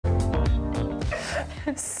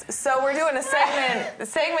So we're doing a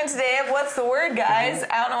segment today of What's the Word, guys?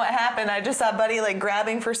 I don't know what happened. I just saw Buddy like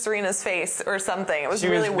grabbing for Serena's face or something. It was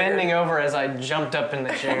really weird. She was bending over as I jumped up in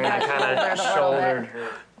the chair and I kind of shouldered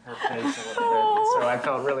her face a little bit. So I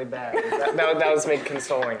felt really bad. That was me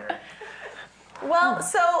consoling her. Well,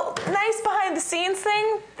 so nice behind the scenes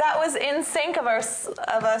thing. That was in sync of us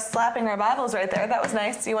slapping our Bibles right there. That was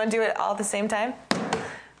nice. Do you want to do it all at the same time?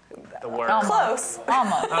 The word. Close.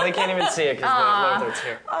 Almost. Oh, they can't even see it because the Luther's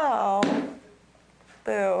here. Oh.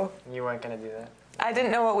 Boo. You weren't going to do that? I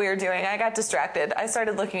didn't know what we were doing. I got distracted. I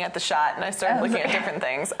started looking at the shot and I started looking at different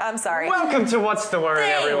things. I'm sorry. Welcome to What's the Word,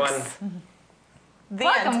 everyone.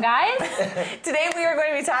 Welcome, guys. Today we are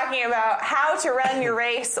going to be talking about how to run your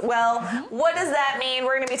race. Well, what does that mean?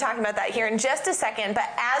 We're going to be talking about that here in just a second. But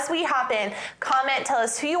as we hop in, comment, tell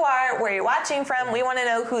us who you are, where you're watching from. We want to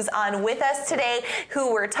know who's on with us today,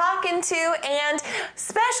 who we're talking to, and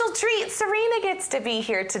special treat, Serena gets to be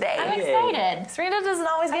here today. I'm excited. Serena doesn't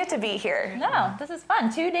always get to be here. No, this is fun.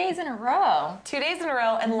 2 days in a row. 2 days in a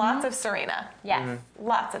row and lots of Serena. Yes.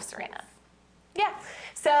 Lots of Serena. Yeah.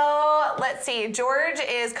 So let's see. George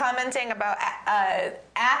is commenting about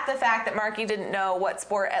at the fact that Marky didn't know what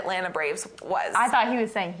sport Atlanta Braves was. I thought he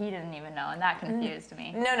was saying he didn't even know, and that confused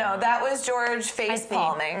me. No, that was George face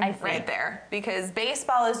palming I see. right there because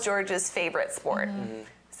baseball is George's favorite sport.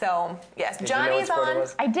 So yes, Did you know what Johnny's sport it on.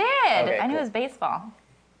 was? I did. Okay, I knew cool. it was baseball.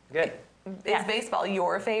 Good. Is baseball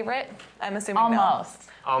your favorite? I'm assuming no. Almost.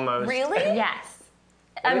 Almost. Really? Yes.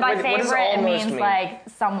 And by what does favorite, it almost means mean? like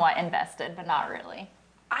somewhat invested, but not really.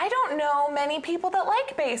 I don't know many people that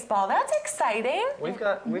like baseball. That's exciting. We've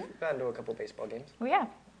gotten to a couple baseball games. Well, yeah.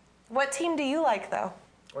 What team do you like though?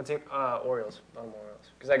 What team? Orioles. Baltimore Orioles.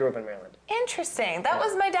 Because I grew up in Maryland. Interesting. That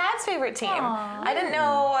was my dad's favorite team. Aww. I didn't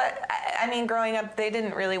know. I mean, growing up, they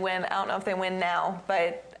didn't really win. I don't know if they win now,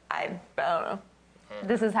 but I don't know.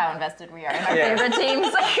 This is how invested we are in our Yeah. favorite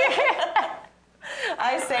teams.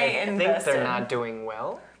 I say I think invested. they're not doing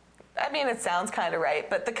well. I mean, it sounds kind of right,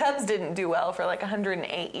 but the Cubs didn't do well for like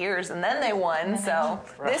 108 years, and then they won. So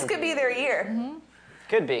this could be their year.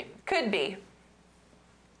 Could be. Could be.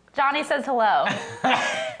 Johnny says hello.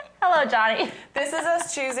 Hello, Johnny. This is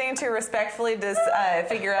us choosing to respectfully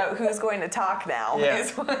figure out who's going to talk now.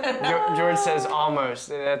 Yeah. George says almost.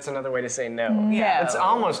 That's another way to say no. Yeah. It's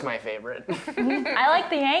almost my favorite. I like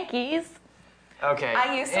the Yankees. Okay.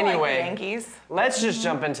 I used to anyway, like the Yankees. let's just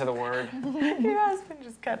jump into the word. Your husband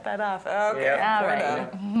just cut that off. Okay. Yeah. All we're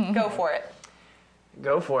right. done. Go for it.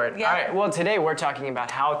 Go for it. Yeah. All right. Well, today we're talking about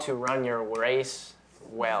how to run your race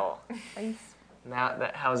well. Now,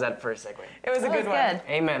 how's that for a segue? It was a That good was one. good.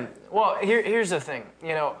 Amen. Well, here's the thing.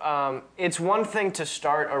 You know, it's one thing to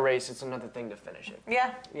start a race. It's another thing to finish it.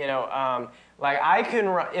 Yeah. You know, like I can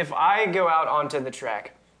run, if I go out onto the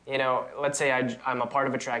track, you know, let's say I'm a part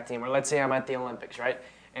of a track team, or let's say I'm at the Olympics, right?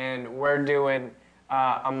 And we're doing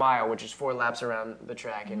a mile, which is 4 laps around the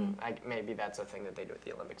track, and maybe that's a thing that they do at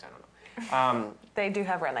the Olympics. I don't know. They do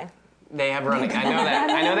have running. They have running. I know that.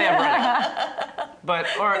 I know they have running. But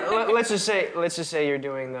let's just say you're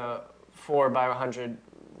doing the 4x100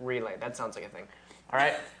 relay. That sounds like a thing. All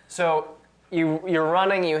right. So you're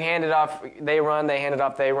running. You hand it off. They run. They hand it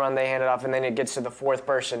off. They run. They hand it off. And then it gets to the 4th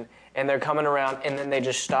person, and they're coming around, and then they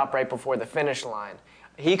just stop right before the finish line.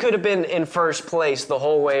 He could have been in first place the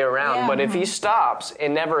whole way around, but if he stops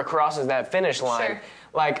and never crosses that finish line, Sure.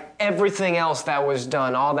 like everything else that was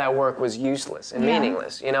done, all that work was useless and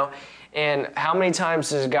meaningless, you know? And how many times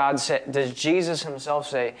does Jesus himself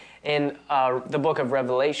say in the book of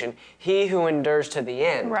Revelation, he who endures to the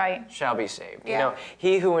end shall be saved. Yeah. You know,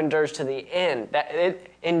 he who endures to the end.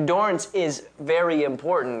 Endurance is very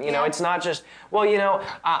important. You know, it's not just, well, you know,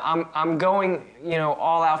 I'm going, you know,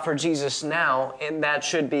 all out for Jesus now, and that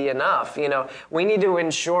should be enough. You know, we need to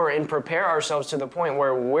ensure and prepare ourselves to the point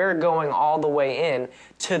where we're going all the way in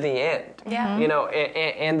to the end. Yeah. You know,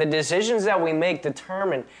 and the decisions that we make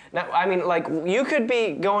determine. Now, I mean, like, you could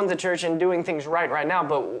be going to church and doing things right now,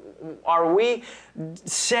 but are we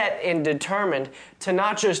set and determined to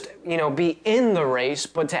not just, you know, be in the race,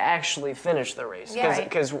 but to actually finish the race?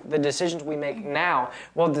 Because the decisions we make now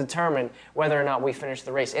will determine whether or not we finish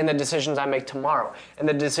the race. And the decisions I make tomorrow, and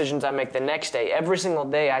the decisions I make the next day. Every single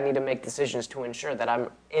day I need to make decisions to ensure that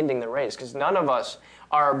I'm ending the race, because none of us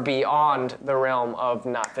are beyond the realm of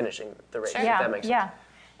not finishing the race. If that makes sense.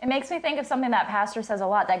 It makes me think of something that Pastor says a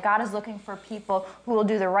lot, that God is looking for people who will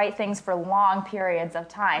do the right things for long periods of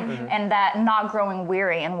time, and that not growing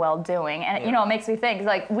weary in well-doing. And, it makes me think,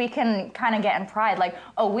 like, we can kind of get in pride, like,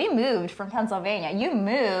 oh, we moved from Pennsylvania. You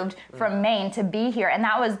moved from Maine to be here, and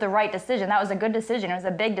that was the right decision. That was a good decision. It was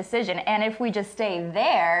a big decision. And if we just stay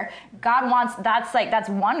there, God wants, that's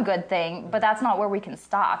one good thing, but that's not where we can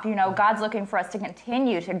stop. God's looking for us to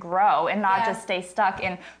continue to grow and not just stay stuck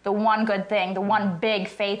in the one good thing, the one big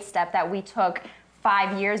faith step that we took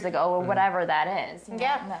 5 years ago or whatever that is.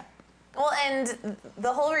 Well, and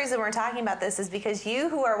the whole reason we're talking about this is because you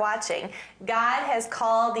who are watching, God has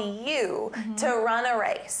called you to run a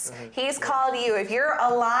race. He's called you. If you're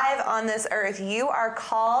alive on this earth, you are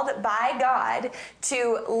called by God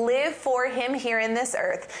to live for Him here in this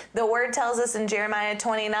earth. The Word tells us in Jeremiah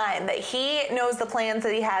 29 that He knows the plans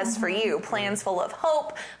that He has for you. Plans full of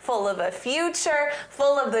hope, full of a future,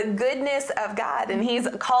 full of the goodness of God. And He's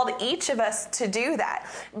called each of us to do that.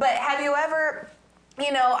 But have you ever...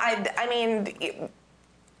 I'm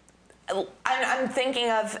thinking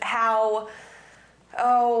of how,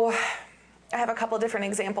 I have a couple different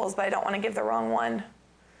examples, but I don't want to give the wrong one.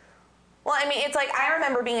 Well, it's like I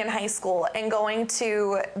remember being in high school and going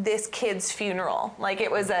to this kid's funeral. Like it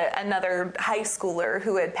was another high schooler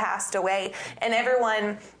who had passed away, and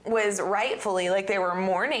everyone was rightfully, like they were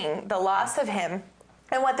mourning the loss of him.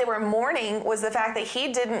 And what they were mourning was the fact that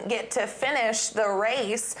he didn't get to finish the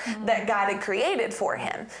race that God had created for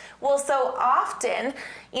him. Well, so often,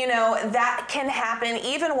 that can happen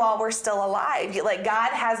even while we're still alive. Like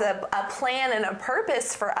God has a plan and a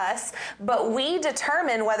purpose for us, but we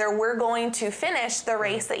determine whether we're going to finish the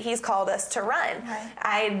race that He's called us to run.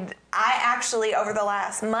 Right. I actually, over the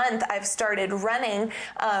last month, I've started running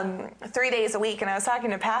 3 days a week, and I was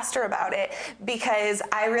talking to Pastor about it because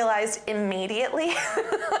I realized immediately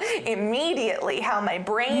how my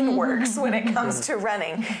brain works when it comes to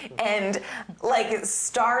running. And like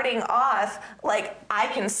starting off, like I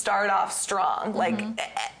can start off strong. Like,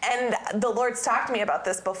 and the Lord's talked to me about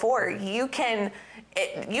this before. You can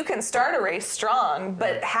start a race strong,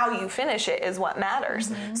 but how you finish it is what matters.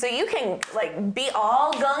 So you can like be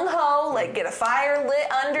all gung-ho, like get a fire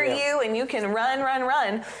lit under you, and you can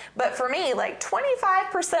run. But for me, like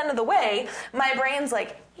 25% of the way, my brain's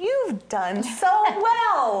like, you've done so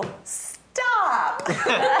well. Stop.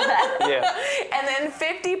 And then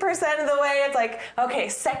 50% of the way, it's like, okay,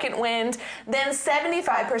 second wind. Then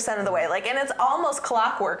 75% of the way, like, and it's almost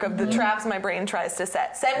clockwork of the traps my brain tries to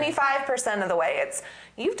set. 75% of the way, it's,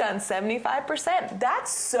 you've done 75%.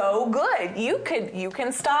 That's so good. You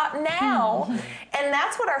can stop now. And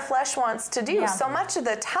that's what our flesh wants to do. So much of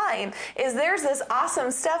the time is there's this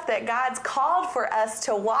awesome stuff that God's called for us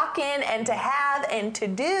to walk in and to have and to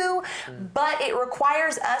do, but it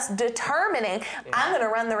requires us determining, I'm going to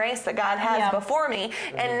run the race that God has before me,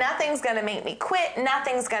 and nothing's going to make me quit.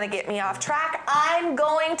 Nothing's going to get me off track. I'm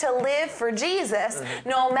going to live for Jesus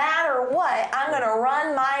no matter what. I'm going to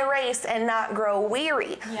run my race and not grow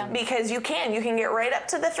weary. Because you can get right up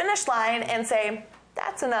to the finish line and say,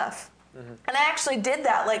 that's enough. And I actually did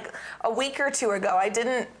that like a week or two ago. I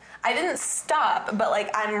didn't stop, but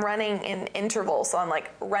like I'm running in intervals. So I'm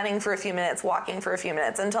like running for a few minutes, walking for a few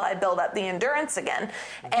minutes until I build up the endurance again.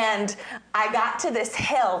 And I got to this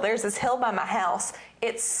hill. There's this hill by my house.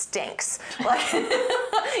 It stinks. Like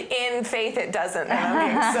in faith it doesn't, and I'm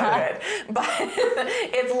being so good. But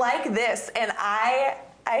it's like this, and I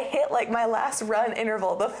hit like my last run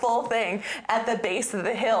interval, the full thing, at the base of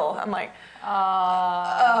the hill. I'm like,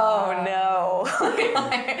 oh no,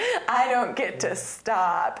 I don't get to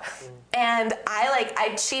stop. And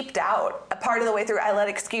I cheaped out. A part of the way through, I let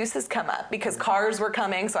excuses come up because cars were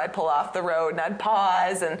coming, so I'd pull off the road and I'd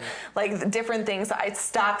pause and like different things. I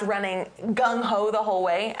stopped running gung-ho the whole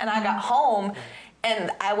way, and I got home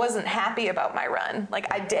and I wasn't happy about my run. Like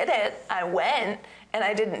I did it, I went, and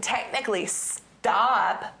I didn't technically stop,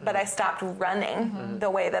 but I stopped running the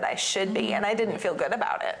way that I should be, and I didn't feel good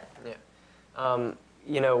about it.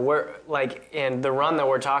 We're like, and the run that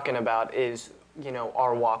we're talking about is,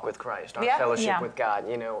 our walk with Christ, our fellowship with God,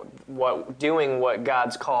 doing what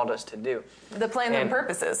God's called us to do. The plans and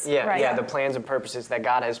purposes. The plans and purposes that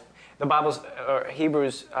God has. The Bible's,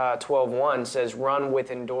 Hebrews 12:1 says, run with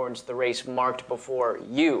endurance the race marked before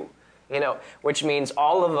you. Which means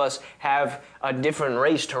all of us have a different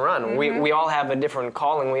race to run. We all have a different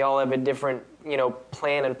calling. We all have a different,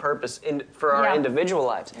 plan and purpose for our individual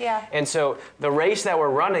lives. And so the race that we're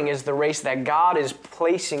running is the race that God is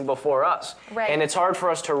placing before us. And it's hard for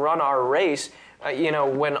us to run our race,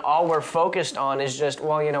 when all we're focused on is just,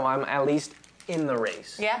 I'm at least in the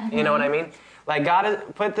race. You know what I mean?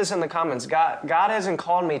 Like put this in the comments. God hasn't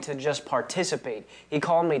called me to just participate. He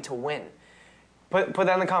called me to win. Put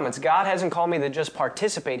that in the comments. God hasn't called me to just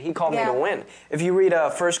participate. He called me to win. If you read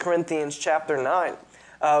 1 Corinthians chapter 9,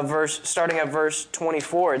 starting at verse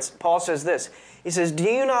 24, Paul says this. He says, "Do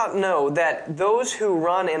you not know that those who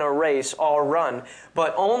run in a race all run,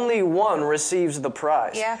 but only one receives the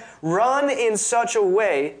prize? Yeah. Run in such a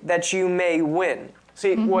way that you may win."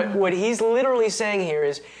 See, what he's literally saying here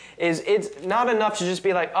is it's not enough to just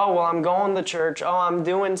be like, oh, well, I'm going to church. Oh, I'm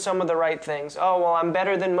doing some of the right things. Oh, well, I'm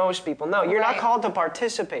better than most people. No, you're not called to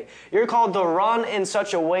participate. You're called to run in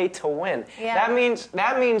such a way to win. Yeah.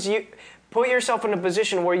 That means you put yourself in a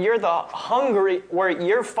position where where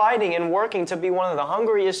you're fighting and working to be one of the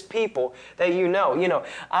hungriest people that you know. You know,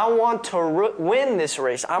 I want to win this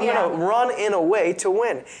race. I'm going to run in a way to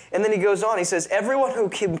win. And then he goes on, he says, everyone who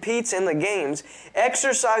competes in the games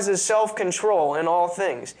exercises self-control in all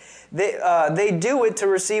things. They do it to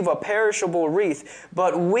receive a perishable wreath,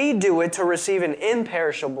 but we do it to receive an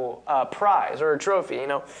imperishable prize or a trophy, you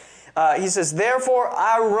know. He says, therefore,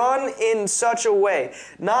 I run in such a way,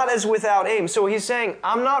 not as without aim. So he's saying,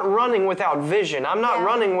 I'm not running without vision. I'm not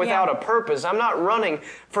running without a purpose. I'm not running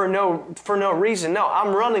for no reason. No,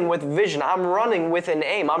 I'm running with vision. I'm running with an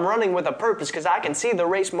aim. I'm running with a purpose because I can see the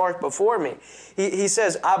race marked before me. He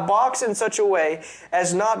says, I box in such a way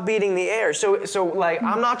as not beating the air. So like,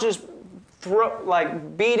 I'm not just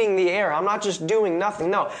beating the air. I'm not just doing nothing.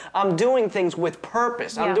 No, I'm doing things with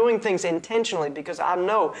purpose. I'm doing things intentionally because I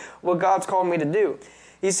know what God's called me to do.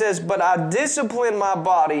 He says, but I discipline my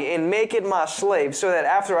body and make it my slave so that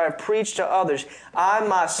after I've preached to others, I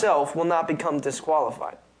myself will not become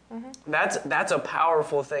disqualified. Mm-hmm. That's a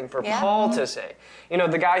powerful thing for Paul to say. You know,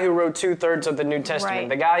 the guy who wrote 2/3 of the New Testament,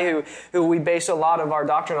 the guy who we base a lot of our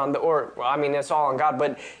doctrine on, it's all on God,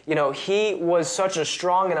 but, you know, he was such a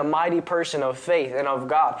strong and a mighty person of faith and of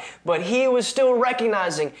God. But he was still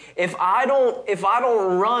recognizing, if I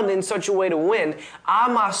don't run in such a way to win,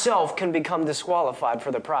 I myself can become disqualified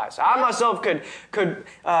for the prize. I myself could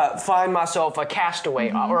find myself a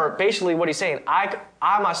castaway, or basically what he's saying, I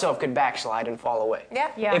myself could backslide and fall away.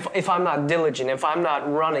 Yeah. If I'm not diligent, if I'm not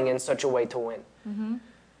running in such a way to win. Mm-hmm.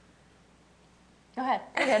 Go ahead.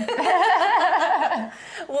 Go ahead.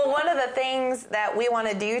 Well, one of the things that we want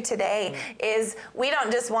to do today is we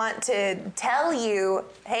don't just want to tell you,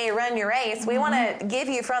 hey, run your race. We want to give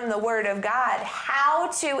you from the Word of God how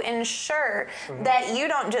to ensure that you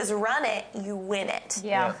don't just run it, you win it.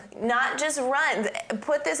 Yeah. Not just run.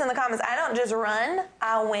 Put this in the comments. I don't just run,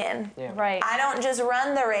 I win. Yeah. Right. I don't just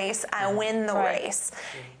run the race, I win the race.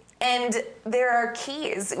 And there are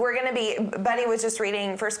keys. Buddy was just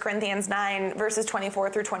reading 1 Corinthians 9, verses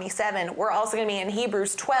 24 through 27. We're also going to be in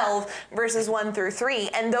Hebrews 12, verses 1 through 3.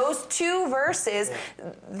 And those two verses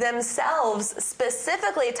themselves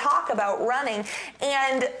specifically talk about running.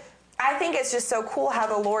 And I think it's just so cool how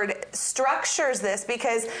the Lord structures this,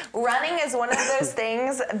 because running is one of those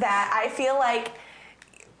things that I feel like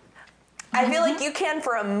you can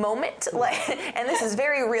for a moment, and this is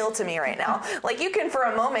very real to me right now, like you can for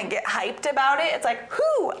a moment get hyped about it. It's like,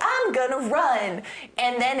 I'm gonna run.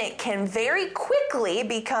 And then it can very quickly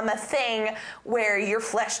become a thing where your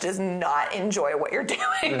flesh does not enjoy what you're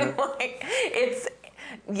doing.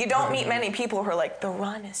 You don't meet many people who are like, the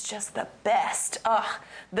run is just the best.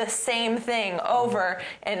 The same thing over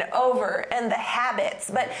and over, and the habits.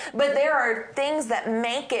 But there are things that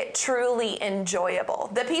make it truly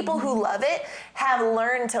enjoyable. The people who love it have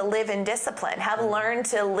learned to live in discipline, have learned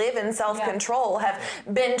to live in self-control, have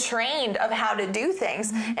been trained of how to do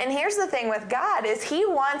things. And here's the thing with God is He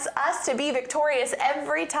wants us to be victorious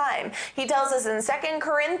every time. He tells us in 2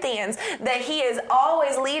 Corinthians that He is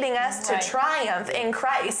always leading us to triumph in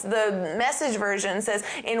Christ. The Message version says,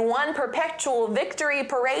 in one perpetual victory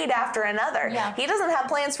parade after another. Yeah. He doesn't have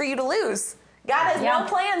plans for you to lose. God has no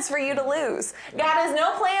plans for you to lose. God has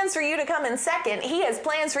no plans for you to come in second. He has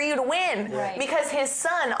plans for you to win because His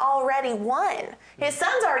Son already won. His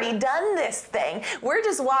Son's already done this thing. We're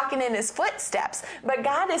just walking in His footsteps. But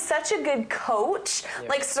God is such a good coach.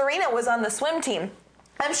 Like Serena was on the swim team.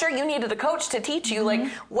 I'm sure you needed a coach to teach you like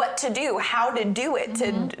what to do, how to do it,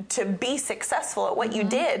 to be successful at what you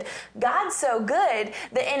did. God's so good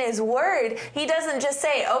that in His Word, He doesn't just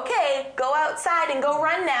say, okay, go outside and go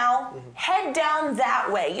run now. Head down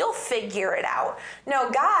that way. You'll figure it out.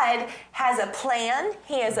 No, God has a plan.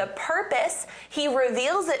 He has a purpose. He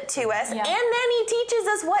reveals it to us. And then He teaches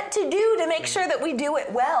us what to do to make sure that we do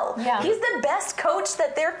it well. Yeah. He's the best coach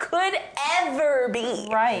that there could ever be.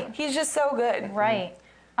 Right. He's just so good. Right.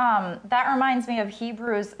 That reminds me of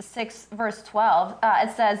Hebrews 6, verse 12.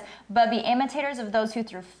 It says, but be imitators of those who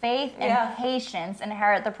through faith and patience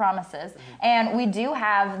inherit the promises. And we do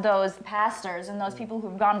have those pastors and those people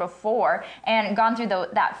who've gone before and gone through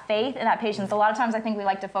that faith and that patience. A lot of times I think we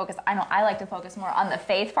like to focus, I like to focus more on the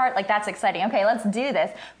faith part. Like, that's exciting. Okay, let's do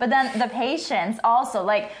this. But then the patience also,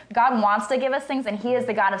 like, God wants to give us things, and he is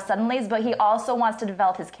the God of suddenlies, but he also wants to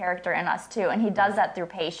develop his character in us too. And he does that through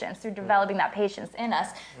patience, through developing that patience in us.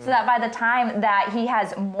 So that by the time that he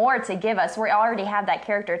has more to give us, we already have that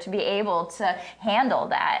character to be able to handle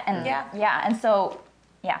that. And and so,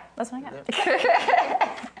 that's what I got.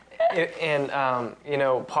 And you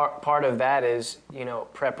know, part of that is, you know,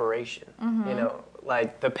 preparation. You know,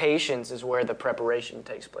 like the patience is where the preparation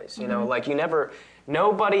takes place. You know, like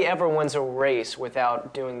nobody ever wins a race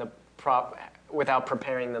without doing without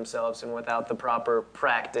preparing themselves and without the proper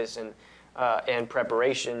practice and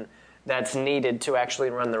preparation that's needed to actually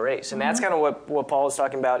run the race. And that's kind of what Paul is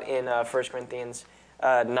talking about in 1 Corinthians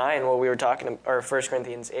 9, what we were talking, or 1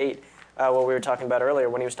 Corinthians 8, what we were talking about earlier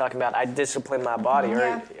when he was talking about I discipline my body,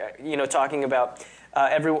 or you know, talking about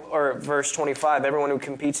verse 25, everyone who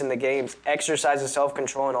competes in the games exercises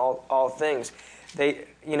self-control in all things. They,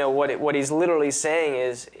 you know, what he's literally saying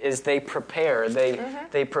is they prepare.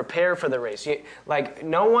 They prepare for the race. Like,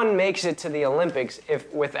 no one makes it to the Olympics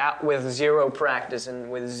with zero practice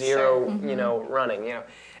and with zero you know, running. You know,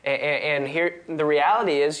 and here the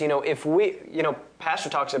reality is, you know, if we, you know, Pastor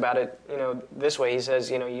talks about it, you know, this way. He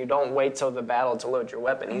says, you know, you don't wait till the battle to load your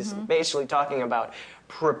weapon. He's basically talking about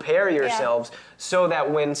prepare yourselves so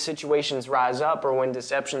that when situations rise up or when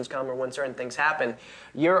deceptions come or when certain things happen,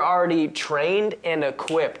 you're already trained and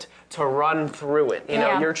equipped to run through it. You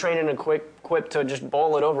know, you're trained and equipped to just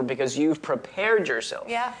bowl it over because you've prepared yourself.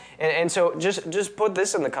 Yeah. And so just put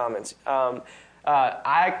this in the comments.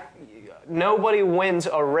 Nobody wins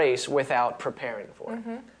a race without preparing for it.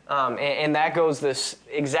 And that goes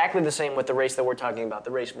exactly the same with the race that we're talking about,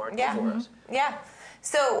 the race marked before us. Yeah.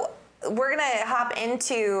 So we're going to hop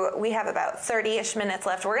into, we have about 30-ish minutes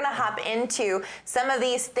left. We're going to hop into some of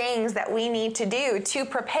these things that we need to do to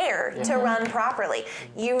prepare to run properly.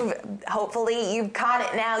 Hopefully you've caught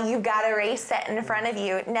it now. You've got a race set in front of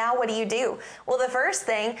you. Now what do? Well, the first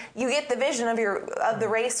thing, you get the vision of the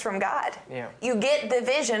race from God. Yeah. You get the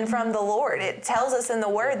vision from the Lord. It tells us in the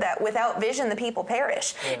Word that without vision, the people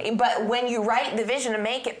perish. Yeah. But when you write the vision and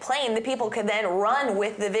make it plain, the people can then run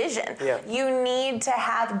with the vision. Yeah. You need to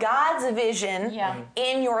have God's vision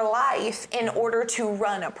in your life in order to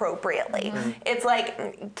run appropriately. It's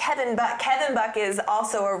like Kevin Buck. Kevin Buck is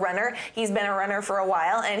also a runner. He's been a runner for a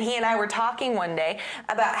while, and he and I were talking one day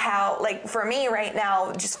about how, like, for me right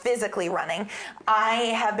now, just physically running, I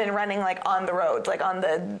have been running like on the roads, like on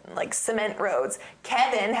the cement roads.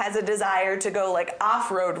 Kevin has a desire to go like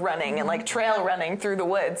off-road running and like trail running through the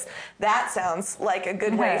woods. That sounds like a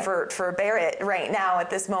good way for Barrett right now at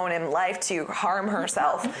this moment in life to harm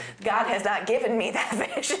herself. God has not given me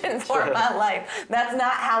that vision for my life. That's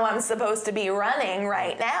not how I'm supposed to be running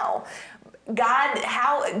right now.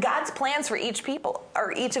 God's plans for each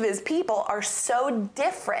of his people are so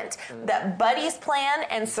different that Buddy's plan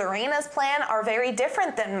and Serena's plan are very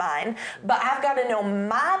different than mine, but I've got to know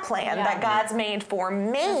my plan that God's made for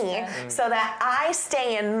me so that I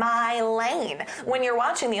stay in my lane. When you're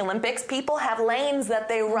watching the Olympics, people have lanes that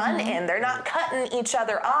they run in. They're not cutting each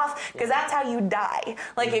other off because that's how you die.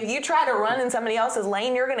 Like, if you try to run in somebody else's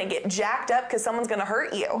lane, you're going to get jacked up because someone's going to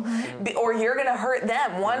hurt you or you're going to hurt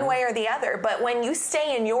them one way or the other. But when you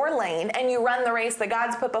stay in your lane and you run the race that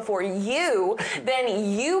God's put before you, then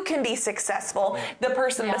you can be successful. The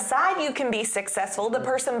person beside you can be successful. The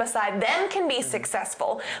person beside them can be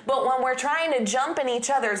successful. But when we're trying to jump in each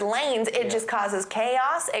other's lanes, it just causes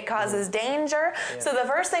chaos. It causes danger. So the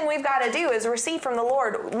first thing we've got to do is receive from the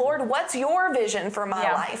Lord, Lord, what's your vision for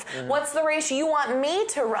my life? What's the race you want me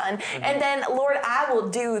to run? And then, Lord, I will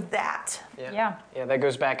do that. Yeah, that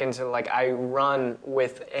goes back into, like, I run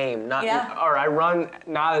with aim, or I run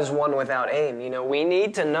not as one without aim. You know, we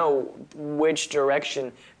need to know which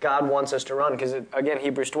direction God wants us to run, because again,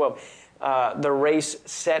 Hebrews 12, the race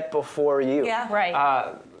set before you. Yeah,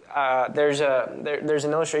 right. There's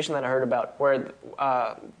an illustration that I heard about where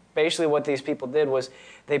basically what these people did was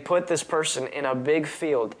they put this person in a big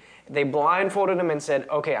field. They blindfolded him and said,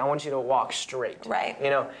 okay, I want you to walk straight. Right. You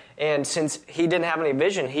know, and since he didn't have any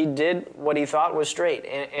vision, he did what he thought was straight.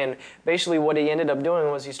 And basically what he ended up doing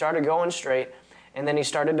was he started going straight, and then he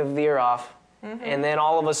started to veer off. And then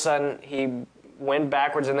all of a sudden he went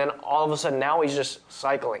backwards, and then all of a sudden now he's just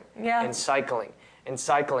cycling and cycling. and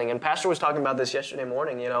cycling. And Pastor was talking about this yesterday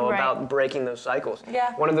morning, you know, Right. about breaking those cycles.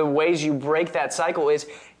 Yeah. One of the ways you break that cycle is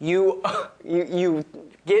you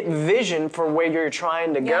get vision for where you're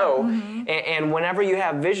trying to go. And whenever you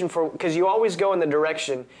have vision for, because you always go in the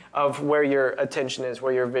direction of where your attention is,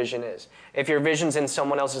 where your vision is. If your vision's in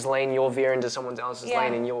someone else's lane, you'll veer into someone else's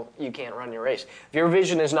lane and you can't run your race. If your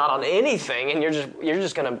vision is not on anything and you're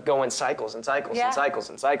just going to go in cycles and cycles and cycles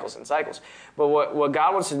and cycles and cycles. But what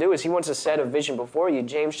God wants to do is he wants to set a vision before you.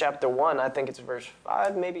 James chapter 1, I think it's verse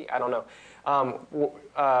 5 maybe, I don't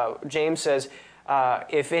know. James says,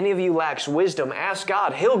 if any of you lacks wisdom, ask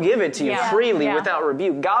God. He'll give it to you freely without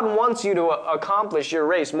rebuke. God wants you to accomplish your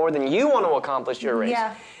race more than you want to accomplish your race.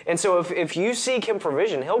 Yeah. And so if you seek him for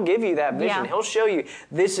vision, he'll give you that vision. Yeah. He'll show you,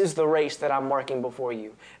 this is the race that I'm marking before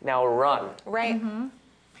you. Now run. Right.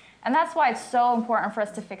 And that's why it's so important for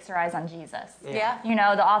us to fix our eyes on Jesus. Yeah. You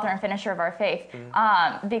know, the author and finisher of our faith.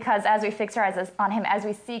 Because as we fix our eyes on him, as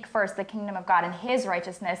we seek first the kingdom of God and his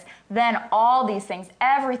righteousness, then all these things,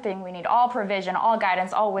 everything we need, all provision, all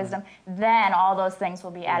guidance, all wisdom, then all those things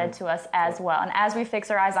will be added to us as well. And as we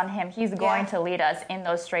fix our eyes on him, he's going to lead us in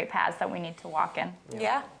those straight paths that we need to walk in.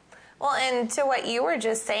 Yeah. Well, and to what you were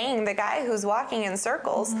just saying, the guy who's walking in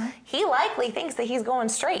circles, he likely thinks that he's going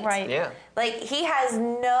straight. Right. Yeah. Like, he has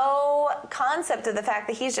no concept of the fact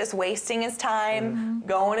that he's just wasting his time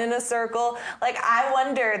going in a circle. Like, I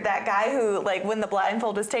wonder, that guy who, like, when the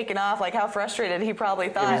blindfold was taken off, like, how frustrated he probably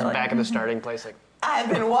thought. He was like, back at the starting place like,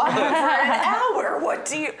 I've been walking for an hour. What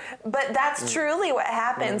do you... But that's truly what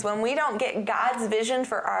happens when we don't get God's vision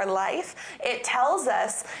for our life. It tells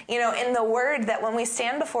us, you know, in the Word that when we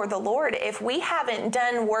stand before the Lord, if we haven't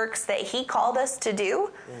done works that he called us to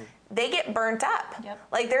do, they get burnt up. Yep.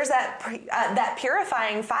 Like, there's that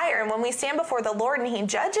purifying fire. And when we stand before the Lord and he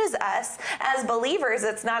judges us as believers,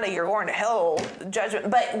 it's not a you're going to hell judgment,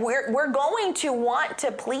 but we're going to want to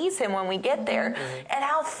please him when we get there. And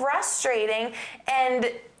how frustrating and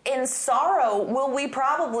in sorrow will we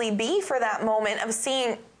probably be for that moment of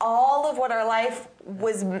seeing all of what our life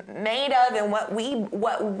was made of and what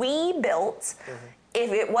we built.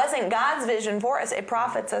 If it wasn't God's vision for us, it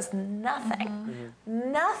profits us nothing.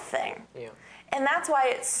 Nothing. Yeah. And that's why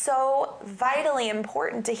it's so vitally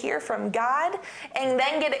important to hear from God and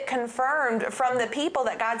then get it confirmed from the people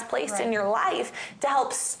that God's placed in your life to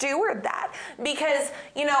help steward that. Because,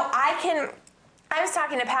 you know, I was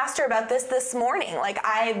talking to Pastor about this morning. Like,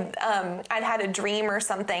 I'd had a dream or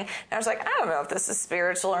something, and I was like, I don't know if this is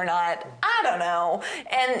spiritual or not. I don't know.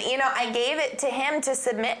 And, you know, I gave it to him to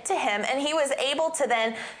submit to him, and he was able to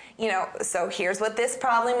then, you know, so here's what this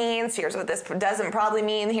probably means, here's what this doesn't probably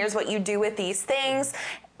mean, here's what you do with these things,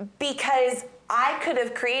 because I could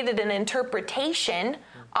have created an interpretation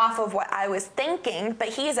off of what I was thinking, but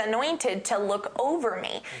he's anointed to look over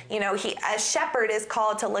me. You know, a shepherd is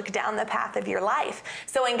called to look down the path of your life.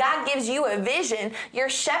 So when God gives you a vision, your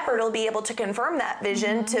shepherd will be able to confirm that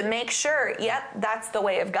vision to make sure, yep, that's the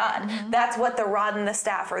way of God. That's what the rod and the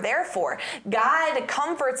staff are there for. God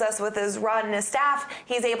comforts us with his rod and his staff.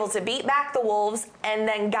 He's able to beat back the wolves and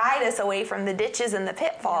then guide us away from the ditches and the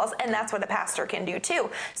pitfalls, and that's what a pastor can do too.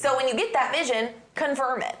 So when you get that vision,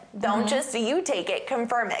 confirm it. Don't just you take it,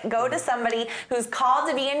 confirm it. Go to somebody who's called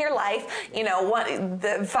to be in your life. You know,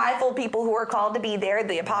 the fivefold people who are called to be there,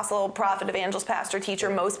 the apostle, prophet, evangelist, pastor, teacher.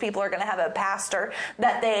 Most people are going to have a pastor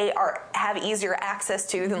that they have easier access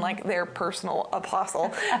to than like their personal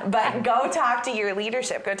apostle. But go talk to your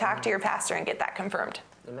leadership. Go talk to your pastor and get that confirmed.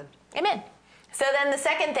 Amen. Amen. So then the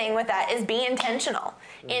second thing with that is be intentional.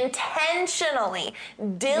 Intentionally,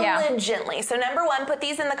 diligently. Yeah. So number one, put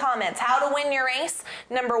these in the comments. How to win your race.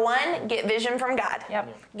 Number one, get vision from God.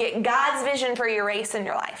 Yep. Get God's vision for your race in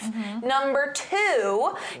your life. Number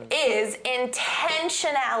two is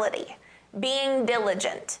intentionality. Being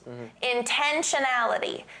diligent.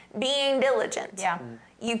 Intentionality. Being diligent. Yeah.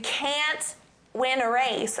 You can't win a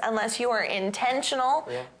race unless you are intentional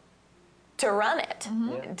to run it,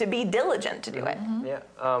 to be diligent to do it.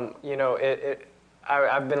 Yeah, you know,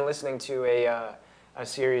 I've been listening to a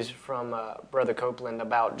series from Brother Copeland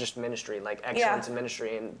about just ministry, like excellence in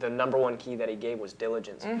ministry, and the number one key that he gave was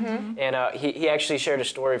diligence. And he actually shared a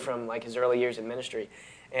story from like his early years in ministry,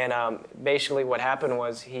 and basically what happened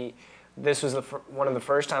was this was one of the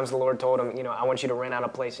first times the Lord told him, you know, I want you to rent out a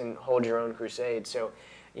place and hold your own crusade. So,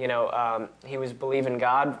 you know, he was believing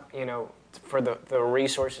God, you know, for the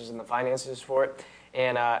resources and the finances for it,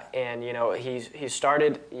 and you know he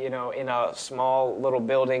started, you know, in a small little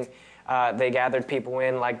building. They gathered people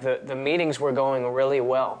in, like the meetings were going really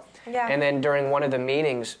well. Yeah. And then during one of the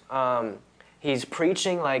meetings, he's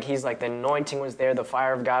preaching, like he's like the anointing was there, the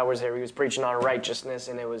fire of God was there. He was preaching on righteousness,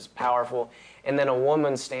 and it was powerful. And then a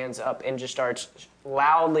woman stands up and just starts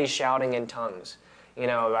loudly shouting in tongues, you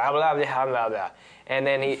know, blah, blah, blah, blah, blah. And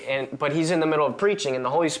then but he's in the middle of preaching, and the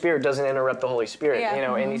Holy Spirit doesn't interrupt the Holy Spirit, you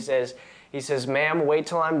know. And he says, "Ma'am, wait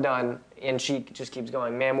till I'm done." And she just keeps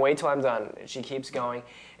going, "Ma'am, wait till I'm done." And she keeps going.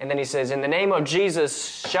 And then he says, "In the name of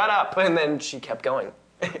Jesus, shut up." And then she kept going.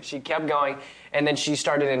 She kept going. And then she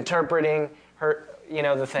started interpreting her, you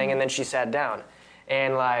know, the thing. And then she sat down.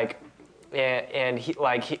 And he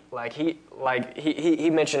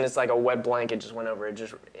mentioned it's like a wet blanket just went over it.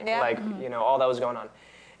 Just like, you know, all that was going on.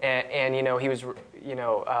 And you know, he was, you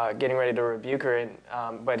know, getting ready to rebuke her, and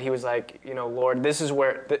but he was like, you know, Lord, this is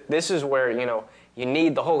where you know, you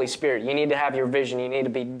need the Holy Spirit. You need to have your vision. You need to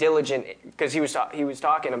be diligent, because he was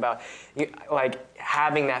talking about like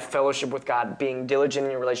having that fellowship with God, being diligent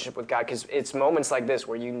in your relationship with God, because it's moments like this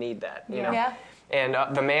where you need that, you know. Yeah. And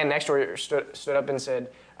the man next to her stood up and said,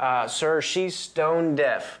 "Sir, she's stone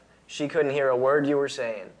deaf. She couldn't hear a word you were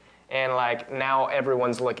saying." And like now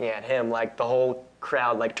everyone's looking at him, like the whole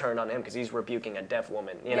crowd like turned on him because he's rebuking a deaf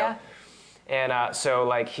woman, you know. And so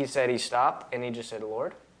like he said, he stopped and he just said,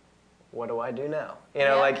 "Lord, what do I do now?" You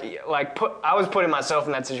know, I was putting myself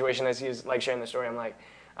in that situation as he was like sharing the story.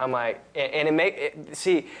 I'm like, and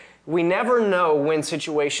see, we never know when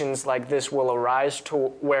situations like this will arise to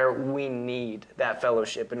where we need that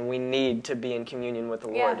fellowship and we need to be in communion with the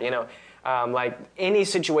Lord, you know. Like any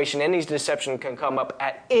situation, any deception can come up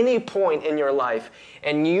at any point in your life,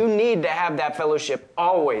 and you need to have that fellowship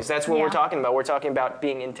always. That's what we're talking about. We're talking about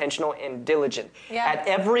being intentional and diligent. At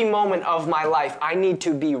every moment of my life, I need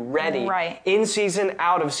to be ready, in season,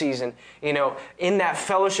 out of season, you know, in that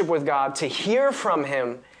fellowship with God, to hear from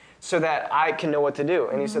Him so that I can know what to do.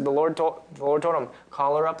 And he said the Lord told him,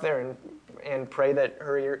 call her up there and pray that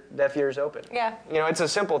her deaf ear is open. Yeah. You know, it's a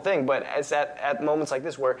simple thing, but it's at moments like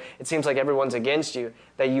this where it seems like everyone's against you,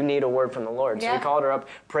 that you need a word from the Lord. So he called her up,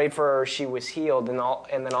 prayed for her, she was healed, and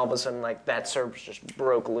then all of a sudden, like, that service just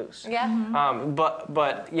broke loose. Yeah.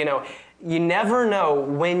 But you know, you never know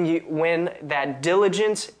when that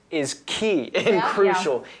diligence is key and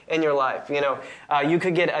crucial in your life. You know, you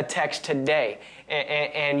could get a text today,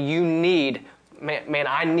 and you need, man,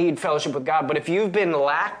 I need fellowship with God. But if you've been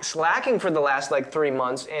slacking for the last like 3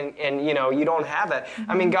 months and you know, you don't have that,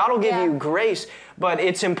 I mean, God will give you grace, but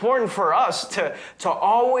it's important for us to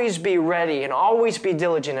always be ready and always be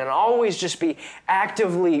diligent and always just be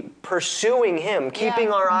actively pursuing Him,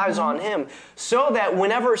 keeping our eyes on Him, so that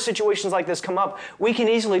whenever situations like this come up, we can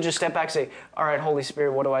easily just step back and say, all right, Holy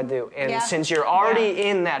Spirit, what do I do? And since you're already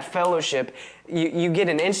in that fellowship, you get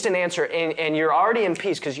an instant answer, and you're already in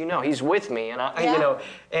peace because you know He's with me, and you know,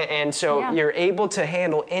 and so you're able to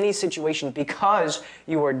handle any situation because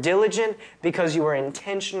you are diligent, because you are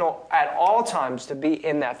intentional at all times to be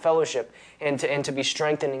in that fellowship and to be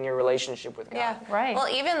strengthening your relationship with God. Yeah, right. Well,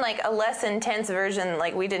 even like a less intense version,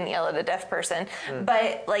 like we didn't yell at a deaf person,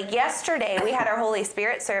 but like yesterday we had our Holy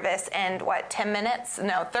Spirit service, and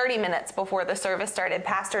 30 minutes before the service started,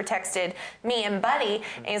 Pastor texted me and Buddy,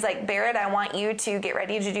 and he's like, Barrett, I want you to get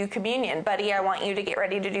ready to do communion. Buddy, I want you to get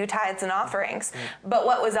ready to do tithes and offerings. But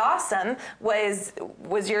what was awesome was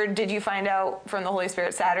did you find out from the Holy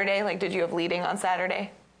Spirit Saturday? Like, did you have leading on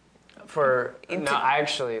Saturday? I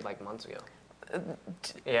actually, like, months ago.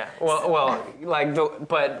 Yeah. Well,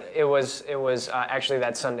 but it was actually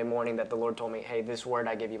that Sunday morning that the Lord told me, hey, this word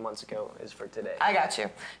I gave you months ago is for today. I got you.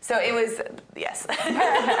 So it was, yes.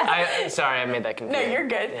 Sorry, I made that confusing. No, you're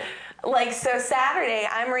good. Yeah. Like, so Saturday,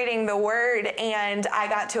 I'm reading the word, and I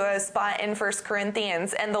got to a spot in 1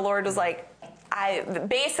 Corinthians, and the Lord was like, I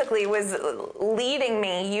basically was leading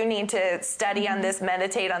me, you need to study on this,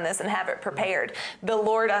 meditate on this, and have it prepared. The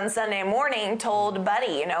Lord on Sunday morning told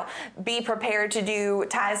Buddy, you know, be prepared to do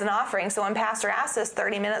tithes and offerings. So when Pastor asked us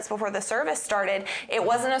 30 minutes before the service started, it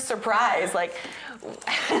wasn't a surprise. Like,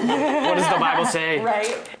 what does the Bible say?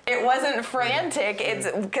 Right? It wasn't frantic. It's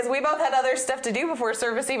because we both had other stuff to do before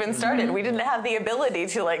service even started. We didn't have the ability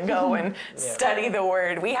to like go and study the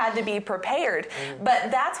word. We had to be prepared.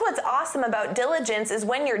 But that's what's awesome about diligence, is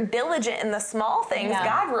when you're diligent in the small things,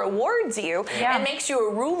 God rewards you and makes you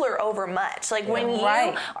a ruler over much. Like when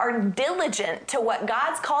you are diligent to what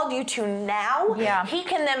God's called you to now, He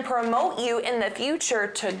can then promote you in the future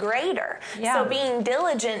to greater. So being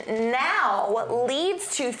diligent now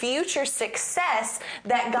leads to future success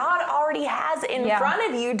that God already has in front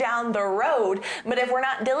of you down the road. But if we're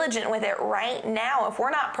not diligent with it right now, if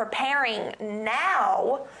we're not preparing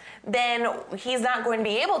now, then He's not going to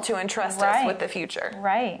be able to entrust us with the future.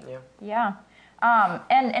 Right. Yeah.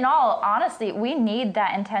 And in all honesty, we need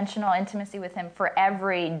that intentional intimacy with him for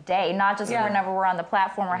every day, not just whenever we're on the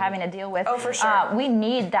platform we're having to deal with. Oh, for sure. We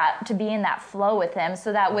need that to be in that flow with him,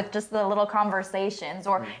 so that with just the little conversations,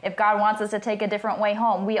 or if God wants us to take a different way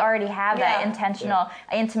home, we already have that intentional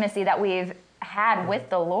intimacy that we've had with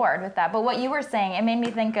the Lord with that. But what you were saying, it made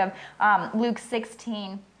me think of Luke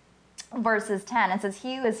 16, verses 10. It says,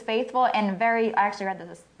 he who is faithful and very, I actually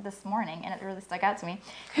read this morning and it really stuck out to me.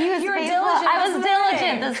 He was faithful. I was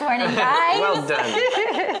diligent this morning, guys. Well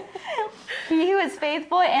done. He who is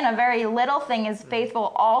faithful in a very little thing is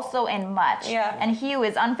faithful also in much. Yeah. And he who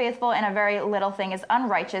is unfaithful in a very little thing is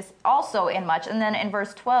unrighteous also in much. And then in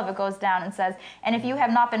verse 12, it goes down and says, and if you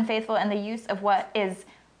have not been faithful in the use of what is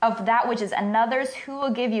of that which is another's, who will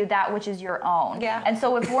give you that which is your own? Yeah. And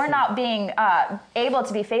so if we're not being able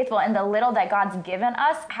to be faithful in the little that God's given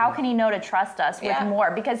us, how can he know to trust us with more?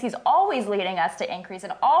 Because he's always leading us to increase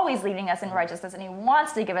and always leading us in righteousness, and he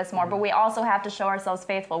wants to give us more, but we also have to show ourselves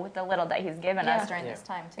faithful with the little that he's given us during this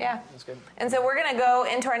time too. Yeah. That's good. And so we're going to go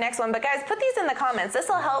into our next one, but guys, put these in the comments. This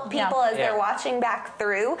will help people as they're watching back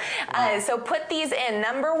through. So put these in.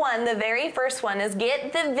 Number one, the very first one is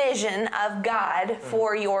get the vision of God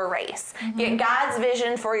for your race. Get God's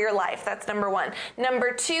vision for your life. That's number one.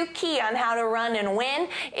 Number two key on how to run and win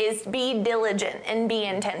is be diligent and be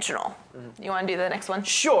intentional. You want to do the next one?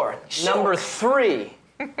 Sure. Number 3,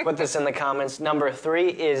 put this in the comments. Number 3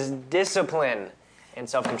 is discipline and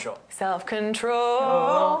self-control.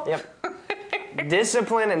 Self-control. Yep.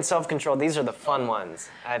 Discipline and self-control. These are the fun ones,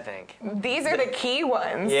 I think. These are the key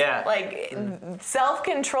ones. Yeah. Like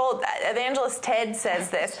self-control, Evangelist Ted says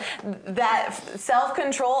this, that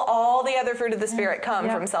self-control, all the other fruit of the Spirit come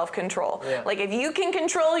from self-control. Yeah. Like if you can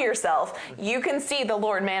control yourself, you can see the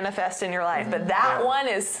Lord manifest in your life. But that one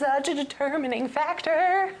is such a determining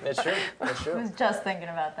factor. That's true. That's true. I was just thinking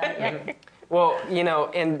about that. Yeah. Well,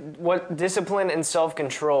 and what discipline and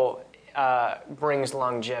self-control brings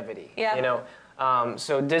longevity. Yeah.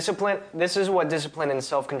 So discipline, this is what discipline and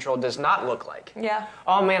self-control does not look like. Yeah.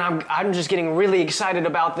 Oh man, I'm just getting really excited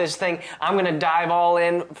about this thing. I'm going to dive all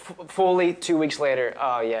in fully. 2 weeks later,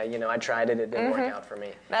 oh yeah, I tried it. It didn't work out for me.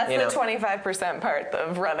 That's the 25% part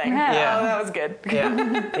of running. Yeah. Oh, that was good.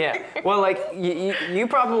 Yeah. Yeah. Well, like you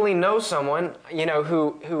probably know someone,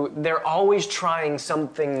 who they're always trying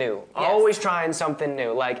something new. Yes. Always trying something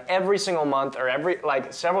new. Like every single month or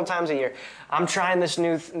several times a year, I'm trying this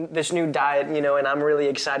new diet, and I'm really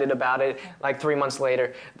excited about it. Like 3 months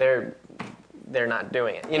later, they're not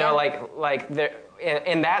doing it. Like they're,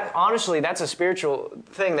 and that honestly, that's a spiritual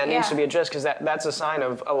thing that needs to be addressed, because that's a sign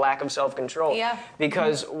of a lack of self-control. Yeah.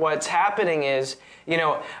 Because what's happening is,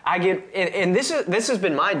 I get, and this has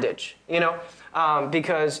been my ditch,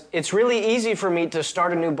 because it's really easy for me to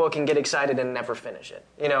start a new book and get excited and never finish it.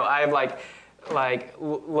 I have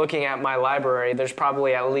looking at my library, there's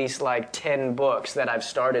probably at least 10 books that I've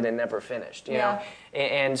started and never finished, you know?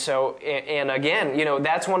 And so, and again,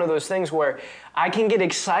 that's one of those things where I can get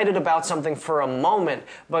excited about something for a moment,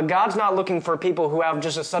 but God's not looking for people who have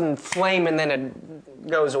just a sudden flame and then it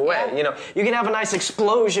goes away. You can have a nice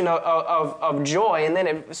explosion of joy and then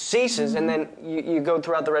it ceases, and then you go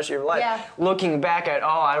throughout the rest of your life looking back at,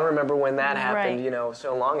 I remember when that happened,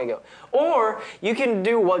 so long ago. Or you can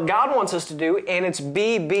do what God wants us to do, and it's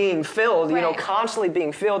being filled, constantly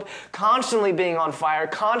being filled, constantly being on fire,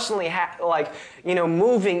 constantly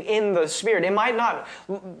moving in the Spirit. It might not,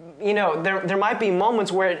 there might be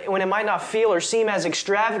moments when it might not feel or seem as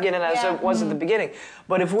extravagant as it was at the beginning.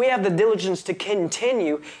 But if we have the diligence to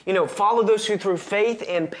continue, follow those who through faith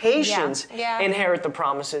and patience inherit the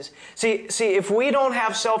promises. See, if we don't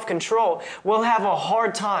have self-control, we'll have a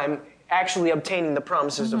hard time actually obtaining the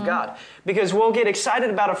promises of God, because we'll get excited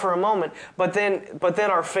about it for a moment, but then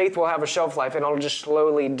our faith will have a shelf life and it'll just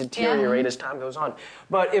slowly deteriorate as time goes on.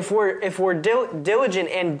 But if we're diligent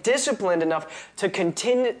and disciplined enough to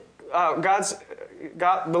continue,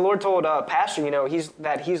 the Lord told Pastor,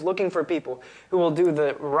 he's looking for people who will do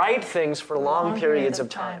the right things for long periods of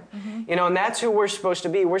time. And that's who we're supposed to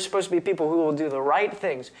be. We're supposed to be people who will do the right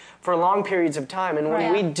things for long periods of time. And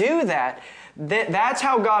when we do that, that's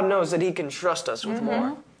how God knows that He can trust us with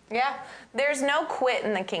more. Yeah. There's no quit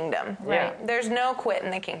in the kingdom. Right. There's no quit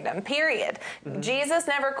in the kingdom, period. Jesus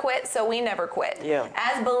never quit, so we never quit. Yeah.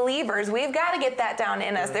 As believers, we've got to get that down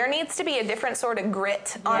in us. There needs to be a different sort of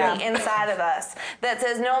grit on the inside of us that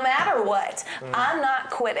says, no matter what, I'm not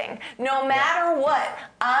quitting. No matter what,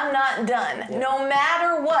 I'm not done. No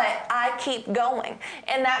matter what, but I keep going.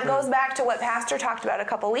 And that goes back to what Pastor talked about a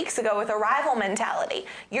couple weeks ago with arrival mentality.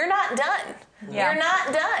 You're not done. Yeah. You're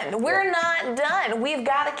not done. We're not done. We've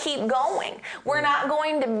got to keep going. We're not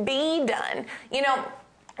going to be done. You know,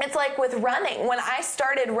 it's like with running. When I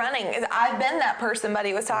started running, I've been that person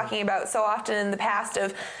Buddy was talking about so often in the past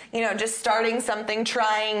of, you know, just starting something,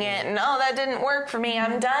 trying it, and that didn't work for me.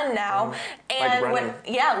 I'm done now. And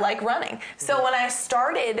like running. So when I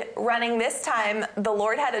started running this time, the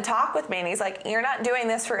Lord had to talk with me, and He's like, "You're not doing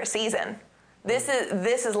this for a season. This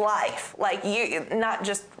is life. Like, you, not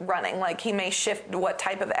just running. Like, He may shift what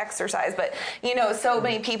type of exercise, but you know, so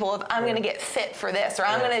many people, I'm going to get fit for this, or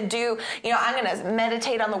I'm going to do, you know, I'm going to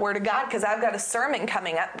meditate on the Word of God because I've got a sermon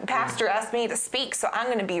coming up. Pastor asked me to speak, so I'm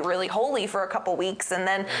going to be really holy for a couple weeks, and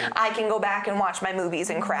then I can go back and watch my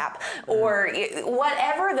movies and crap, or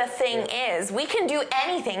whatever the thing is. We can do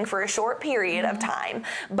anything for a short period of time,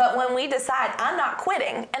 but when we decide, I'm not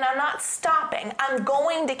quitting and I'm not stopping, I'm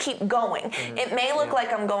going to keep going. It may look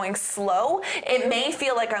like I'm going slow. It may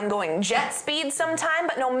feel like I'm going jet speed sometime,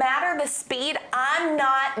 but no matter the speed, I'm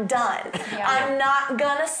not done. I'm not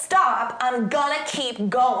gonna stop. I'm gonna keep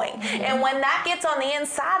going. And when that gets on the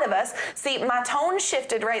inside of us, see, my tone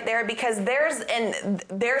shifted right there, because there's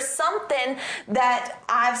something that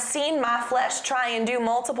I've seen my flesh try and do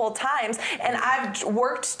multiple times, and I've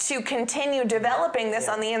worked to continue developing this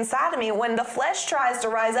on the inside of me. When the flesh tries to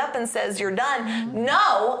rise up and says, "You're done,"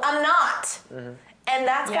 no, I'm not. And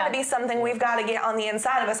that's got to be something we've got to get on the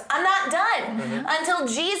inside of us. I'm not done until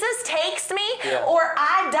Jesus takes me, or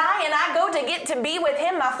I die and I go to get to be with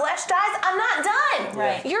Him. My flesh dies. I'm not done.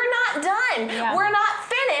 Right. You're not done. We're not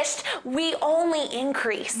finished. We only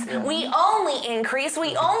increase. We only increase.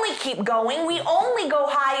 We only keep going. We only go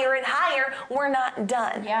higher and higher. We're not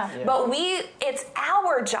done. But it's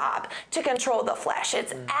our job to control the flesh.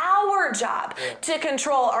 It's our job to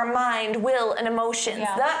control our mind, will, and emotions.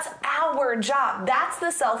 That's our job. That's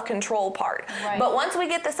the self-control part. But once we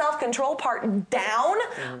get the self-control part down,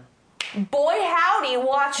 boy howdy,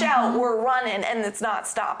 watch out, we're running and it's not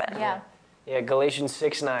stopping. Galatians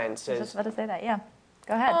 6:9 says. I was just about to say that.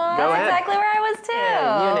 Go ahead. Go ahead. Exactly where I was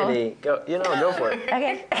too. Unity. Go for it.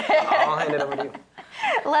 Okay. I'll hand it over to you.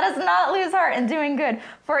 Let us not lose heart in doing good,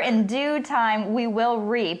 for in due time we will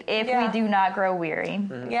reap if we do not grow weary.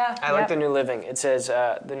 I like the New Living. It says,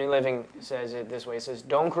 the New Living says it this way. It says,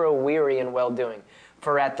 "Don't grow weary in well-doing,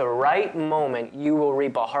 for at the right moment you will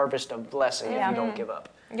reap a harvest of blessing if you don't give up."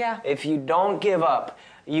 If you don't give up,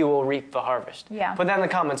 you will reap the harvest. Put that in the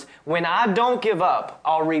comments. When I don't give up,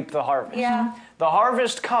 I'll reap the harvest. The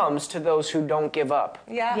harvest comes to those who don't give up.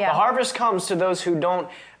 The harvest comes to those who don't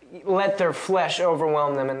let their flesh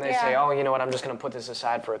overwhelm them, and they say, "Oh, you know what? I'm just going to put this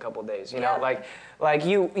aside for a couple of days." You know, like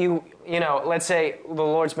you know, let's say the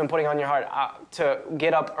Lord's been putting on your heart to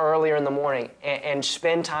get up earlier in the morning and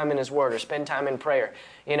spend time in His Word or spend time in prayer.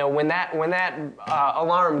 You know, when that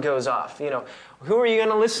alarm goes off, you know, who are you going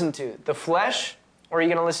to listen to? The flesh, or are you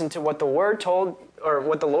going to listen to what the Word told, or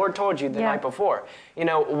what the Lord told you the night before? You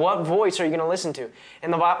know, what voice are you going to listen to?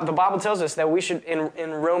 And the Bible tells us that we should,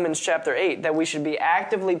 in Romans chapter 8, that we should be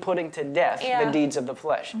actively putting to death the deeds of the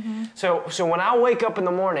flesh. So when I wake up in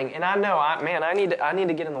the morning and I know, I need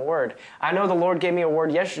to get in the Word. I know the Lord gave me a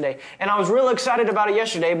word yesterday, and I was real excited about it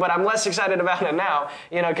yesterday, but I'm less excited about it now,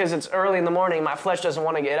 you know, because it's early in the morning. My flesh doesn't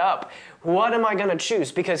want to get up. What am I going to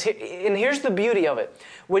choose? Because and here's the beauty of it.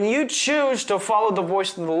 When you choose to follow the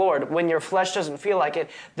voice of the Lord, when your flesh doesn't feel like it,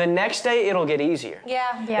 the next day it'll get easier.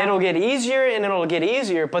 It'll get easier and it'll get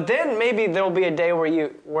easier, but then maybe there'll be a day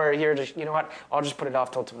where you're just, you know what, I'll just put it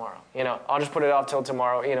off till tomorrow. You know, I'll just put it off till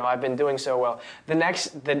tomorrow. You know, I've been doing so well. The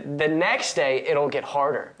next day it'll get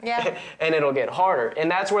harder. And it'll get harder. And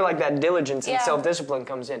that's where like that diligence and self-discipline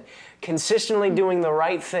comes in. Consistently doing the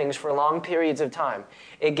right things for long periods of time.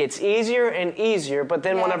 It gets easier and easier, but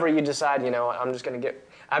then whenever you decide, you know,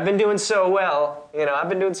 I've been doing so well,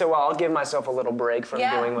 I'll give myself a little break from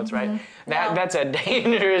doing what's right. That's a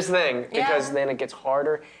dangerous thing, because then it gets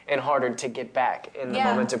harder and harder to get back in the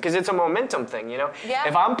momentum, because it's a momentum thing, you know?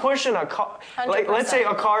 If I'm pushing a car, like, let's say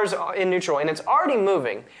a car's in neutral and it's already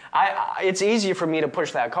moving, it's easier for me to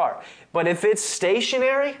push that car. But if it's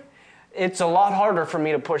stationary, it's a lot harder for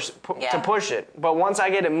me to push it. But once I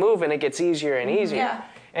get it moving, it gets easier and easier.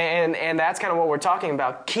 And that's kind of what we're talking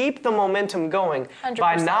about. Keep the momentum going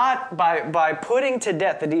 100%. by putting to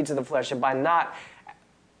death the deeds of the flesh, and by not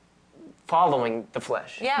following the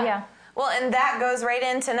flesh. Well, and that goes right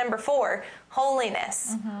into number 4,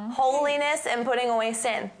 holiness. Holiness and putting away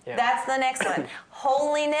sin. Yeah. That's the next one.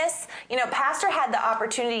 Holiness. You know, Pastor had the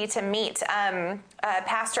opportunity to meet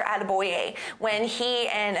Pastor Adeboye when he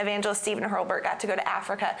and Evangelist Stephen Hurlburt got to go to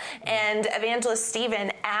Africa. And Evangelist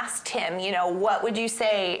Stephen asked him, you know, what would you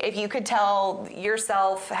say if you could tell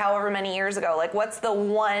yourself however many years ago, like what's the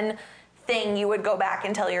one thing you would go back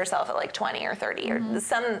and tell yourself at like 20 or 30 or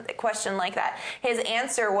some question like that. His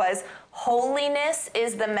answer was, holiness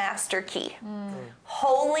is the master key.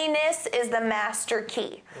 Holiness is the master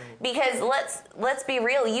key. Because let's be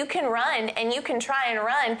real, you can run and you can try and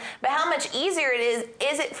run, but how much easier is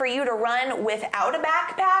it for you to run without a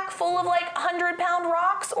backpack full of like 100-pound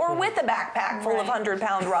rocks or with a backpack full of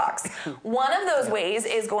 100-pound rocks? One of those ways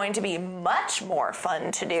is going to be much more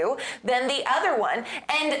fun to do than the other one.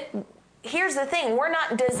 And here's the thing, we're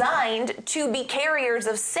not designed to be carriers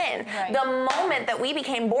of sin. Right. The moment that we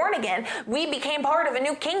became born again, we became part of a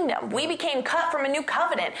new kingdom. We became cut from a new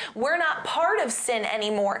covenant. We're not part of sin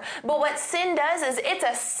anymore. But what sin does is it's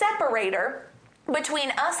a separator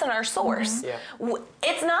between us and our source.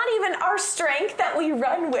 It's not even our strength that we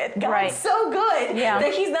run with. God's so good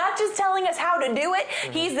that he's not just telling us how to do it,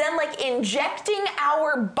 he's then like injecting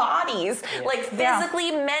our bodies, like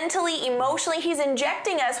physically, mentally, emotionally, he's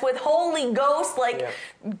injecting us with Holy Ghost, like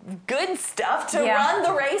good stuff to run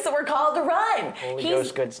the race that we're called to run. Holy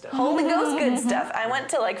Ghost good stuff. Holy Ghost good stuff. I went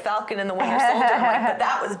to like Falcon and the Winter Soldier, I'm like, but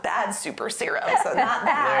that was bad super serum, so not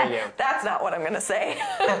that. There you go. That's not what I'm going to say.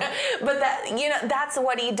 But that, you know, that's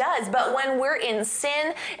what he does. But when we're in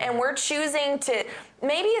sin and we're choosing to,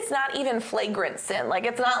 maybe it's not even flagrant sin. Like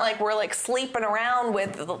it's not like we're like sleeping around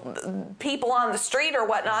with people on the street or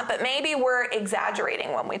whatnot, but maybe we're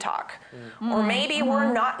exaggerating when we talk. Or maybe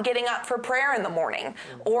we're not getting up for prayer in the morning.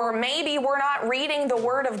 Or maybe we're not reading the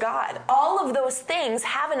Word of God. All of those things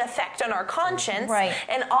have an effect on our conscience.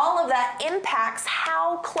 And all of that impacts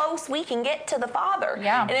how close we can get to the Father.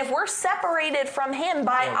 And if we're separated from Him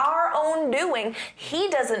by our own doing, He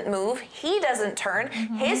doesn't move. He doesn't turn.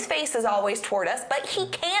 His face is always toward us, but He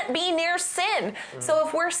can't be near sin. So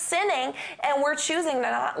if we're sinning and we're choosing to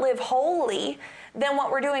not live holy, then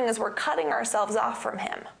what we're doing is we're cutting ourselves off from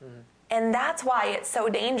Him. And that's why it's so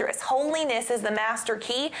dangerous. Holiness is the master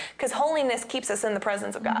key because holiness keeps us in the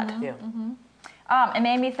presence of God. It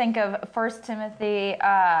made me think of 1 Timothy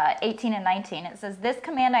 18 and 19. It says, "This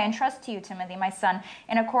command I entrust to you, Timothy, my son,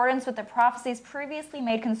 in accordance with the prophecies previously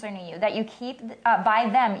made concerning you, that you keep by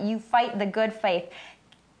them you fight the good faith."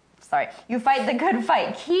 You fight the good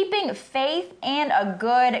fight, keeping faith and a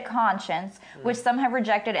good conscience, which some have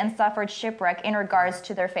rejected and suffered shipwreck in regards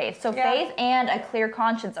to their faith. So faith and a clear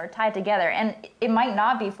conscience are tied together. And it might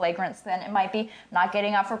not be flagrant sin. It might be not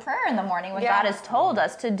getting up for prayer in the morning when God has told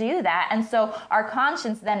us to do that. And so our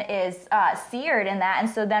conscience then is seared in that. And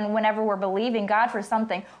so then whenever we're believing God for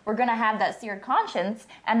something, we're going to have that seared conscience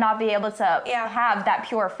and not be able to have that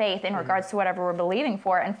pure faith in regards to whatever we're believing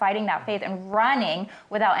for and fighting that faith and running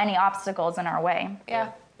without any obstacles in our way.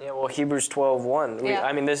 Well, Hebrews 12:1.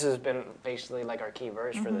 I mean, this has been basically like our key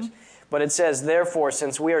verse for this. But it says, "Therefore,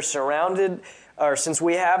 since we have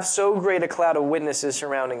so great a cloud of witnesses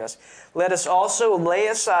surrounding us, let us also lay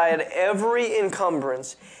aside every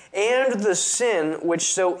encumbrance and the sin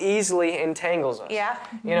which so easily entangles us."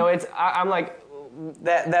 You know, I'm like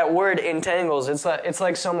that word entangles. It's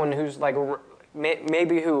like someone who's like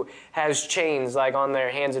maybe who has chains like on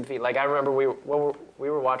their hands and feet. Like I remember we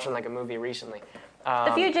were watching like a movie recently.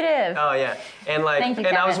 The Fugitive. Oh yeah, and like, thank you,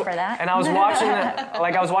 Kevin, for that. And I was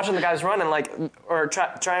watching the guys run and like, or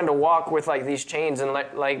trying to walk with like these chains, and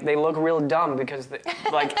like they look real dumb because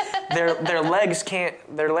like their legs can't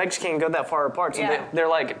go that far apart, so they're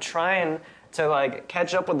like trying to like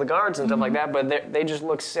catch up with the guards and stuff like that, but they just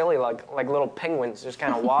look silly like little penguins just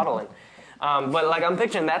kind of waddling. But like I'm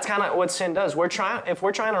picturing that's kind of what sin does. If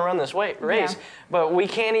we're trying to run this race, but we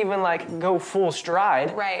can't even like go full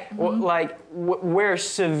stride. Like we're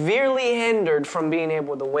severely hindered from being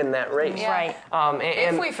able to win that race. And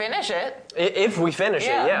if we finish it. If we finish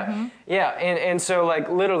it, and so like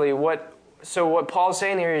literally what Paul's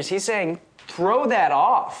saying here is he's saying throw that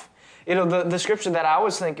off. You know, the scripture that I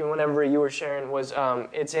was thinking whenever you were sharing was,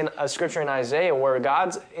 it's in a scripture in Isaiah where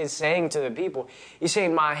God is saying to the people, he's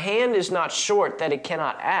saying, my hand is not short that it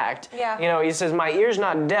cannot act. You know, he says, my ear's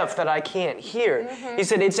not deaf that I can't hear. He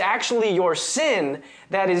said, it's actually your sin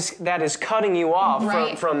that is cutting you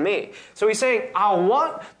off from me. So he's saying, I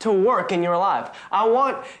want to work in your life. I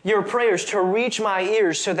want your prayers to reach my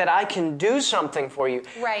ears so that I can do something for you.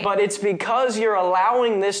 But it's because you're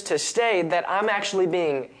allowing this to stay that I'm actually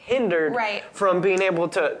being hindered hindered from being able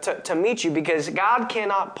to meet you, because God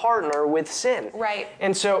cannot partner with sin. Right.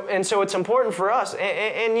 And so it's important for us.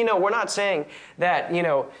 And you know, we're not saying that, you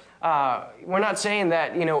know,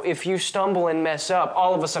 if you stumble and mess up,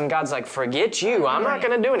 all of a sudden God's like, forget you, I'm not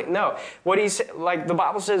going to do anything. No, like the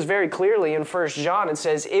Bible says very clearly in 1 John, it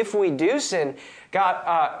says, if we do sin,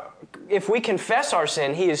 God, if we confess our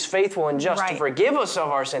sin, He is faithful and just to forgive us of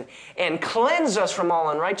our sin and cleanse us from all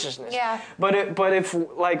unrighteousness. Yeah. But if,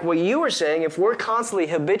 like what you were saying, if we're constantly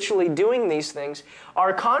habitually doing these things,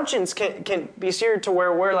 our conscience can be seared to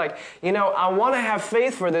where we're like, you know, I want to have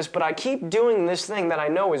faith for this, but I keep doing this thing that I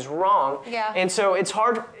know is wrong. Yeah. And so it's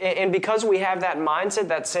hard, and because we have that mindset,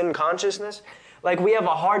 that sin consciousness, like we have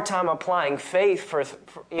a hard time applying faith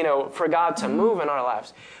for God to move in our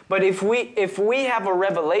lives. But if we have a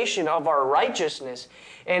revelation of our righteousness,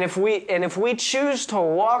 and if we choose to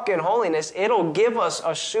walk in holiness, it'll give us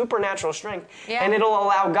a supernatural strength, and it'll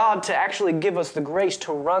allow God to actually give us the grace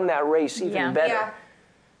to run that race even better.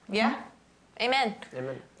 Yeah. Amen.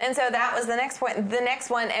 Amen. And so that was the next point. The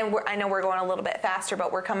next one, and I know we're going a little bit faster,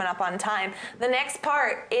 but we're coming up on time. The next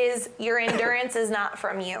part is your endurance is not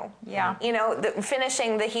from you. Yeah. You know,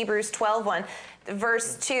 finishing the Hebrews 12 one,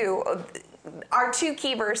 verse 2, are two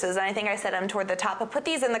key verses, and I think I said them toward the top, but put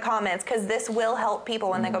these in the comments because this will help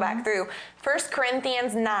people when they go back through. 1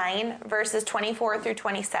 Corinthians 9, verses 24 through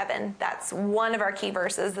 27. That's one of our key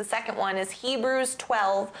verses. The second one is Hebrews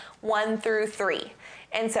 12, 1 through 3.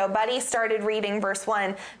 And so Buddy started reading verse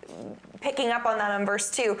 1, picking up on that on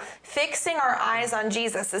verse 2. Fixing our eyes on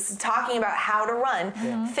Jesus. This is talking about how to run.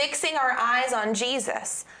 Yeah. Fixing our eyes on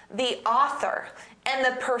Jesus, the author and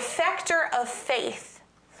the perfecter of faith,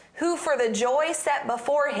 who for the joy set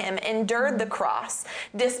before him endured the cross,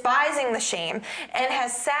 despising the shame, and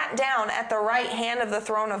has sat down at the right hand of the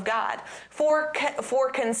throne of God. For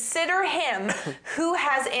consider him who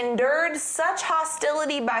has endured such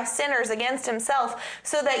hostility by sinners against himself,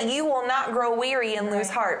 so that you will not grow weary and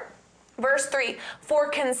lose heart. Verse 3, for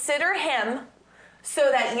consider him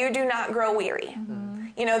so that you do not grow weary.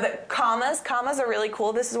 You know, the commas are really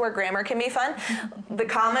cool. This is where grammar can be fun. The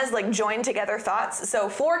commas like join together thoughts. So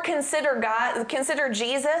consider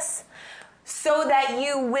Jesus, so that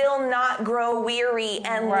you will not grow weary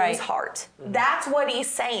and lose heart. That's what he's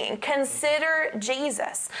saying. Consider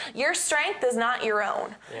Jesus. Your strength is not your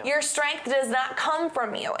own. Yeah. Your strength does not come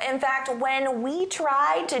from you. In fact, when we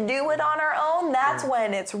try to do it on our own, that's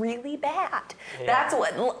when it's really bad. Yeah. That's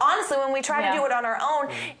what, honestly, when we try to do it on our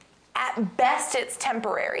own, at best, it's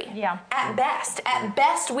temporary. Yeah. At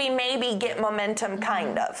best, we maybe get momentum,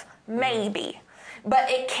 kind of. Maybe. But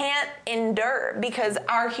it can't endure because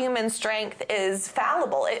our human strength is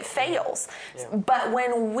fallible. It fails. Yeah. But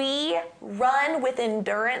when we run with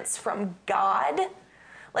endurance from God,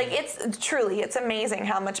 like it's amazing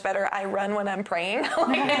how much better I run when I'm praying.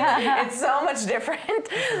 It's so much different.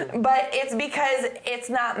 But it's because it's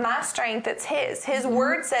not my strength, it's His. His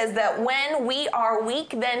word says that when we are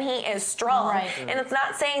weak, then He is strong. Right. And it's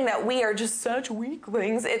not saying that we are just such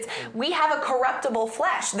weaklings. It's we have a corruptible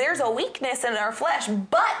flesh. There's a weakness in our flesh,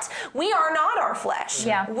 but we are not our flesh.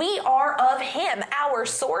 Yeah. We are of Him. Our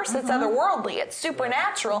source, it's otherworldly, it's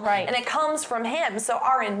supernatural, and it comes from Him. So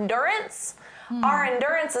our endurance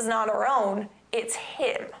is not our own, it's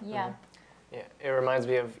Him. Yeah. Yeah, it reminds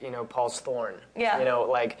me of, Paul's thorn. Yeah.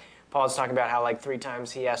 Like Paul's talking about how 3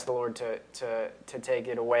 times he asked the Lord to take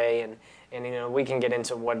it away, and we can get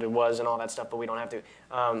into what it was and all that stuff, but we don't have to.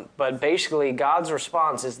 But basically, God's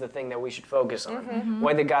response is the thing that we should focus on. Mm-hmm.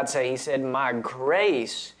 What did God say? He said, my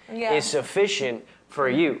grace is sufficient for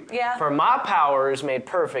you. Yeah. For my power is made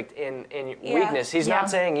perfect in weakness. He's not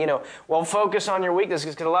saying, focus on your weakness,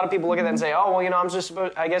 because a lot of people look at that and say, oh,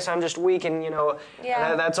 well, I guess I'm just weak and,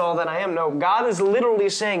 that's all that I am. No, God is literally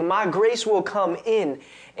saying, my grace will come in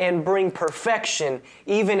and bring perfection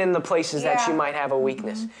even in the places that you might have a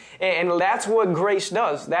weakness. Mm-hmm. And that's what grace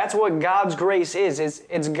does. That's what God's grace is.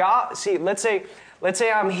 It's God. See, let's say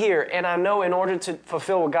I'm here, and I know in order to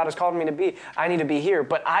fulfill what God has called me to be, I need to be here.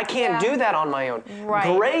 But I can't do that on my own.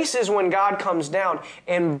 Right. Grace is when God comes down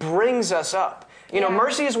and brings us up.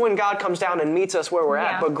 Mercy is when God comes down and meets us where we're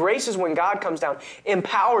at. But grace is when God comes down,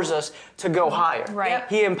 empowers us to go higher. Right. Yep.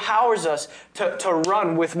 He empowers us to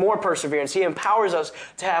run with more perseverance. He empowers us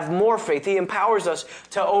to have more faith. He empowers us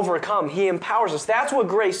to overcome. He empowers us. That's what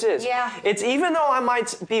grace is. Yeah. It's even though I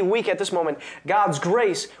might be weak at this moment, God's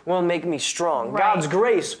grace will make me strong. Right. God's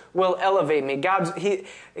grace will elevate me.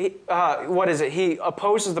 What is it? He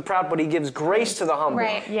opposes the proud, but He gives grace to the humble.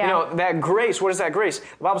 Right. Yeah. That grace, what is that grace?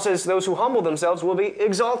 The Bible says those who humble themselves yourselves will be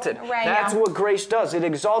exalted. Right, That's what grace does. It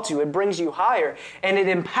exalts you. It brings you higher. And it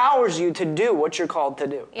empowers you to do what you're called to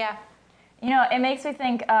do. Yeah. You know, it makes me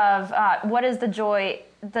think of what is the joy?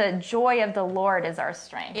 The joy of the Lord is our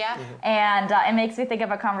strength. Yeah. And it makes me think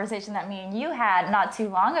of a conversation that me and you had not too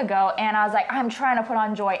long ago. And I was like, I'm trying to put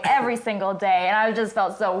on joy every single day. And I just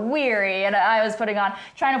felt so weary. And I was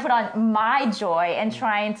trying to put on my joy and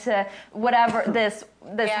trying to, whatever this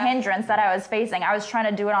hindrance that I was facing, I was trying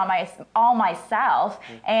to do it on all myself.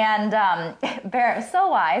 And Barrett was so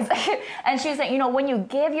wise. And she was saying, you know, when you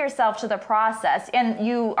give yourself to the process and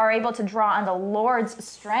you are able to draw on the Lord's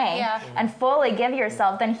strength and fully give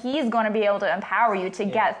yourself, then he's going to be able to empower you to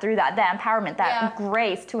get through that empowerment, that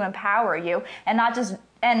grace to empower you, and not just.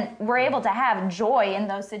 And we're able to have joy in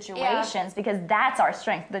those situations because that's our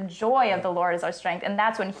strength. The joy of the Lord is our strength, and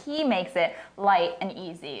that's when he makes it light and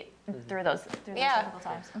easy through those difficult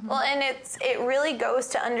times. Well, and it really goes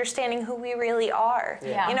to understanding who we really are.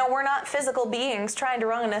 Yeah. You know, we're not physical beings trying to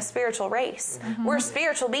run a spiritual race. We're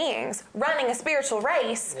spiritual beings running a spiritual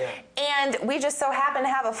race, and we just so happen to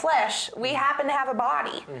have a flesh. We happen to have a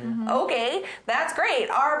body. Okay, that's great.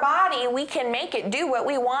 Our body, we can make it do what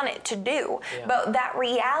we want it to do. But that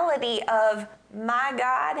reality of my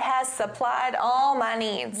God has supplied all my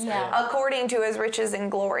needs according to his riches and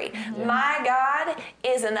glory. My God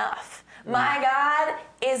is enough. My God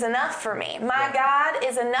is enough for me. My God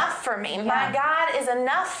is enough for me. My God is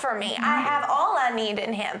enough for me. I have all I need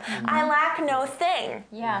in him. I lack no thing.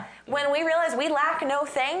 When we realize we lack no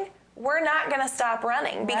thing, we're not going to stop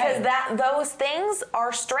running because those things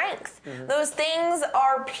are strength. Those things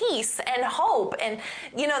are peace and hope. And,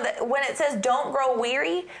 you know, when it says don't grow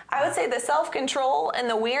weary, I would say the self-control and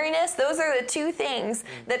the weariness, those are the two things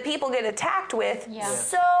that people get attacked with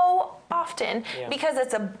so often because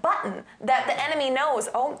it's a button that the enemy knows,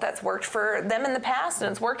 oh, that's worked for them in the past, and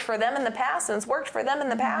it's worked for them in the past, and it's worked for them in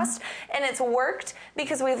the past. And it's worked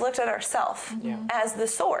because we've looked at ourselves as the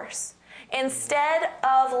source, instead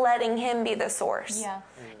of letting him be the source.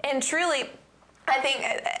 And truly, I think,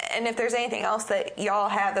 and if there's anything else that y'all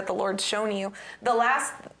have that the Lord's shown you, the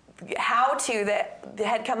last how-to that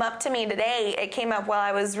had come up to me today, it came up while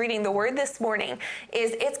I was reading the Word this morning,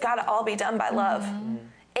 is it's got to all be done by love.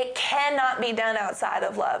 It cannot be done outside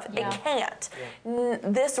of love. It can't.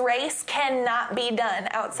 This race cannot be done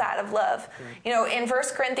outside of love. You know, in 1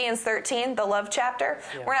 Corinthians 13, the love chapter,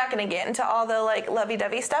 we're not going to get into all the like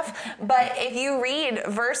lovey-dovey stuff, but if you read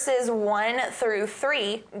verses 1 through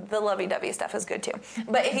 3, the lovey-dovey stuff is good too.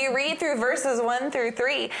 But if you read through verses 1 through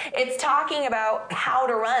 3, it's talking about how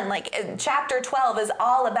to run. Like chapter 12 is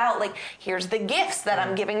all about like, here's the gifts that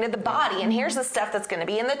I'm giving to the body, and here's the stuff that's going to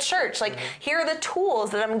be in the church. Like, here are the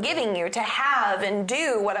tools that I'm giving you to have and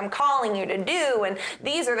do what I'm calling you to do, and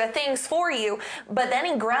these are the things for you. But then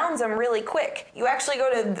he grounds them really quick. You actually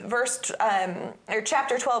go to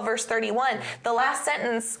chapter 12, verse 31. The last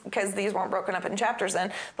sentence, because these weren't broken up in chapters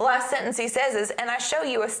then, the last sentence he says is, and I show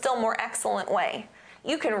you a still more excellent way.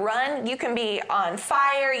 You can run, you can be on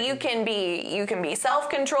fire, you can be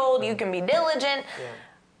self-controlled, you can be diligent,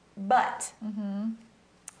 but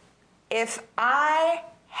if I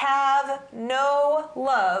have no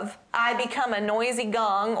love, I become a noisy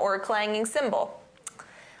gong or a clanging cymbal.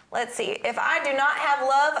 Let's see. If I do not have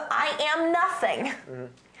love, I am nothing.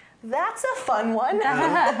 That's a fun one.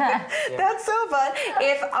 That's so fun.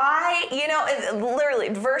 If I, literally,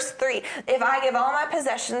 verse 3, if I give all my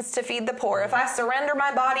possessions to feed the poor, if I surrender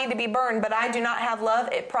my body to be burned, but I do not have love,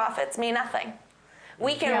 it profits me nothing.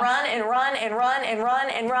 We can run and run and run and run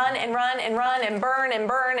and run and run and run and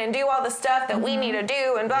burn and do all the stuff that we need to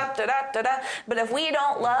do and da da da da da. But if we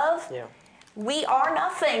don't love, we are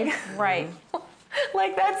nothing. Right.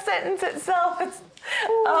 Like that sentence itself,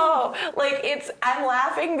 I'm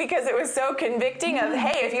laughing because it was so convicting of,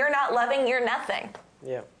 hey, if you're not loving, you're nothing.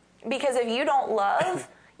 Yeah. Because if you don't love,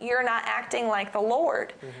 you're not acting like the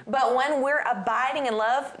Lord. But when we're abiding in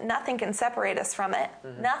love, nothing can separate us from it.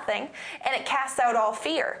 Nothing. And it casts out all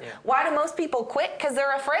fear. Why do most people quit? Because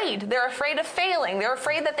they're afraid. They're afraid of failing. They're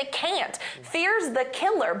afraid that they can't. Fear's the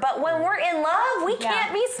killer. But when we're in love, we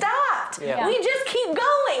can't be stopped. We just keep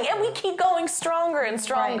going, and we keep going stronger and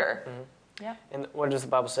stronger. And what does the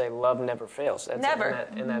Bible say? Love never fails. That's never.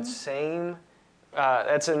 In that same,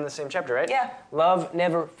 that's in the same chapter, right? Yeah. Love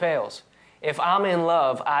never fails. If I'm in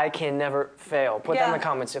love, I can never fail. Put that in the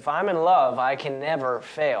comments. If I'm in love, I can never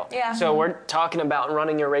fail. So we're talking about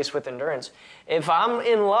running your race with endurance. If I'm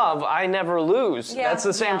in love, I never lose. That's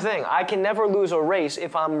the same thing. I can never lose a race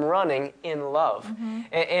if I'm running in love.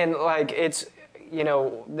 And like it's,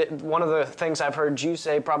 one of the things I've heard you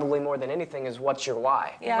say probably more than anything is, what's your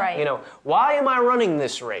why? Yeah. Right. Why am I running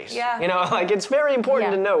this race? Yeah. It's very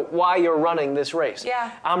important to know why you're running this race.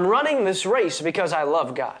 Yeah. I'm running this race because I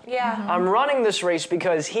love God. Yeah. I'm running this race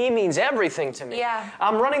because He means everything to me. Yeah.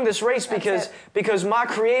 I'm running this race because my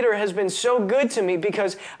Creator has been so good to me,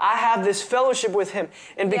 because I have this fellowship with Him,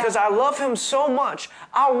 and because I love Him so much.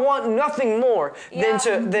 I want nothing more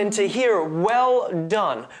than to hear, well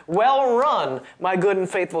done, well run, my good and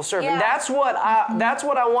faithful servant. Yeah. That's what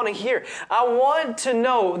I want to hear. I want to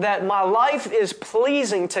know that my life is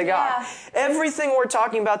pleasing to God. Yeah. Everything we're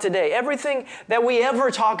talking about today, everything that we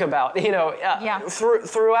ever talk about,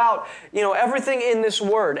 throughout, everything in this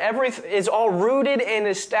word, is all rooted and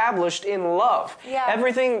established in love. Yeah.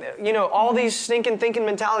 Everything, all these stinking thinking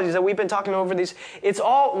mentalities that we've been talking over these, it's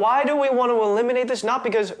all, why do we want to eliminate this? Not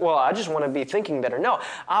because, I just want to be thinking better. No,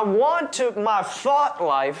 I want my thought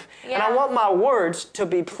life, and I want my words to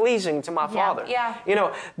be pleasing to my Father. Yeah.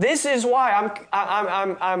 This is why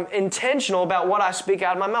I'm intentional about what I speak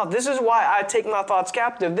out of my mouth. This is why I take my thoughts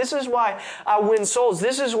captive. This is why I win souls.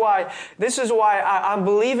 This is why I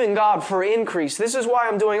believe in God for increase. This is why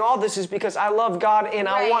I'm doing all this, is because I love God, and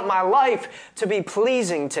I want my life to be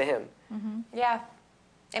pleasing to Him. Mm-hmm. Yeah.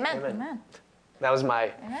 Amen. Amen. That was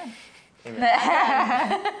my... Amen.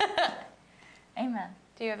 Amen. Amen.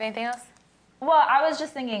 Do you have anything else? Well, I was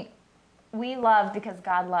just thinking, we love because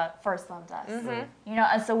God first loved us. Mm-hmm.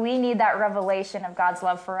 And so we need that revelation of God's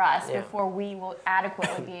love for us before we will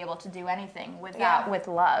adequately be able to do anything with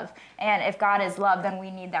love. And if God is love, then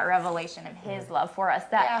we need that revelation of His love for us,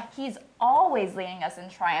 that He's always leading us in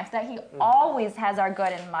triumph, that He always has our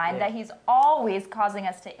good in mind, that He's always causing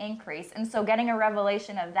us to increase. And so getting a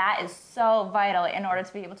revelation of that is so vital in order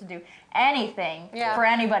to be able to do anything for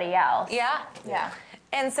anybody else. Yeah. Yeah.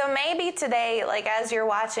 And so maybe today, as you're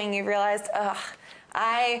watching, you realized,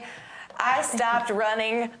 I stopped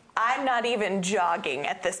running. I'm not even jogging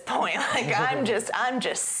at this point. I'm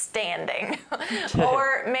just standing.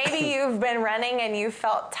 Or maybe you've been running and you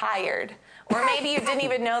felt tired. Or maybe you didn't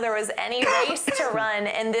even know there was any race to run,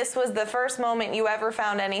 and this was the first moment you ever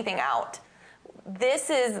found anything out.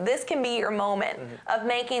 This can be your moment of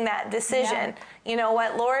making that decision. You know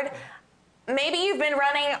what, Lord? Maybe you've been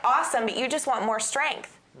running awesome, but you just want more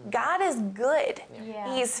strength. God is good.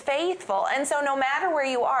 Yeah. He's faithful. And so no matter where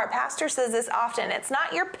you are, Pastor says this often, it's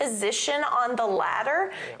not your position on the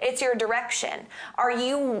ladder, it's your direction. Are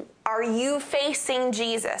you facing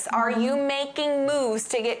Jesus? Are you making moves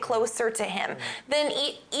to get closer to Him? Then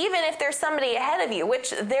even if there's somebody ahead of you,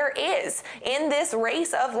 which there is in this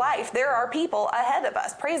race of life, there are people ahead of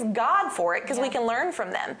us. Praise God for it, because we can learn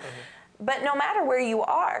from them. But no matter where you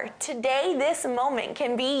are, today, this moment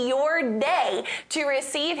can be your day to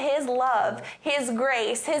receive His love, His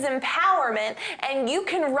grace, His empowerment, and you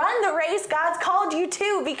can run the race God's called you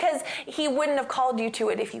to, because He wouldn't have called you to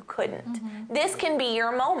it if you couldn't. This can be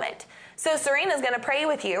your moment. So Serena's going to pray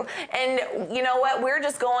with you, and you know what? We're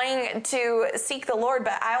just going to seek the Lord,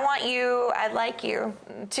 but I'd like you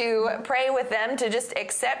to pray with them to just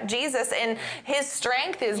accept Jesus and His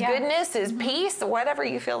strength, His goodness, His peace, whatever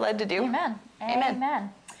you feel led to do. Amen.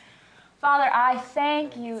 Amen. Father, I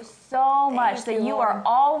thank you so much that you are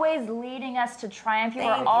always leading us to triumph. You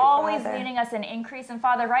are always leading us in increase. And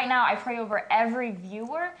Father, right now I pray over every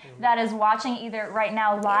viewer that is watching either right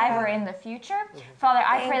now live or in the future. Father,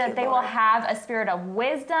 I pray that they will have a spirit of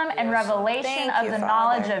wisdom and revelation of the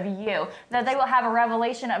knowledge of you. That they will have a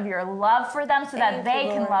revelation of your love for them so that they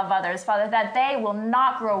can love others. Father, that they will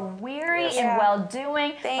not grow weary in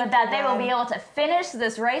well-doing, but that they will be able to finish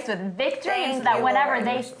this race with victory, and so that whenever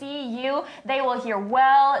they see you, they will hear,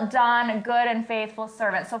 well done, good and faithful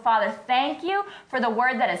servant. So Father, thank you for the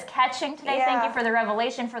word that is catching today. Thank you for the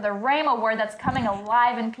revelation, for the Rhema word that's coming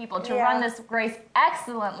alive in people to run this race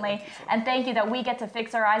excellently. And thank you that we get to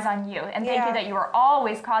fix our eyes on you. And thank you that you are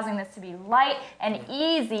always causing this to be light and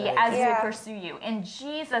easy as we pursue you. In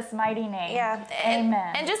Jesus' mighty name.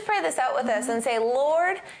 Amen. And just pray this out with us and say,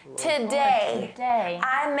 Lord, today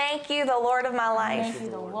I make you the Lord of my life. I make you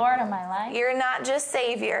the Lord of my life. You're not just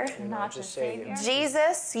Savior. You're not just Savior.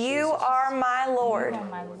 Jesus, you are my Lord. You are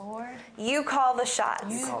my Lord. You call the shots.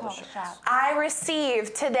 You call the shots. I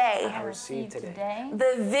receive today. I receive today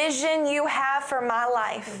the vision you have for my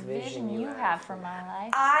life. the vision you have for my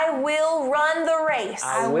life. I will run the race.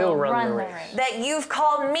 I will run the race that you've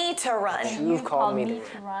called me to run. you've called me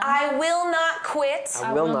to run. I will not quit.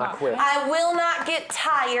 I will not quit. I will not get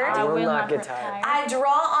tired. I will not get tired. I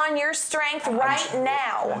draw on your strength right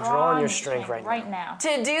now Draw on your strength right now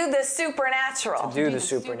to do the supernatural. Do the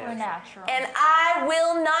supernatural. And I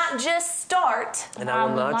will not just start. And I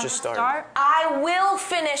will not just start. I will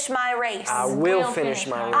finish my race. I will finish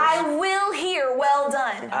my race. I will hear well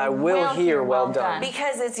done. I will hear well done.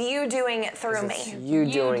 Because it's you doing it through me. It's you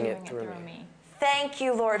doing it through me. Thank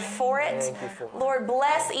you, Lord, for it. Thank you for it. Lord,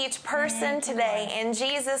 bless each person today. In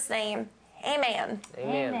Jesus' name, amen.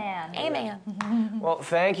 Amen. Amen. Well,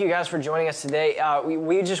 thank you guys for joining us today.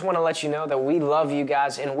 We just want to let you know that we love you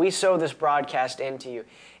guys, and we sow this broadcast into you.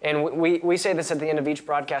 And we say this at the end of each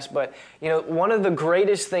broadcast, but, one of the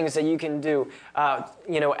greatest things that you can do,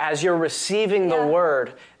 as you're receiving the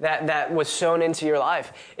word that was sown into your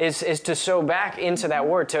life is to sow back into that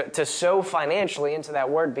word, to sow financially into that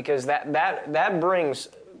word, because that brings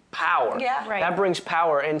power. Yeah. Right. That brings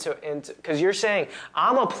power into, because you're saying,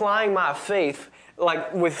 I'm applying my faith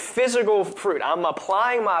like with physical fruit. I'm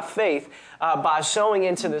applying my faith by sowing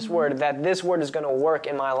into this word, that this word is going to work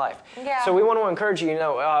in my life. Yeah. So we want to encourage you,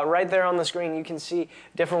 right there on the screen, you can see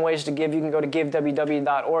different ways to give. You can go to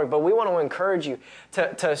giveww.org, but we want to encourage you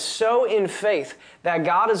to sow in faith that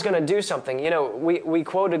God is going to do something. We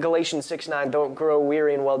quoted Galatians 6:9, don't grow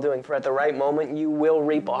weary in well-doing, for at the right moment you will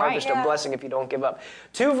reap a harvest of blessing if you don't give up.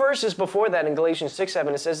 2 verses before that in Galatians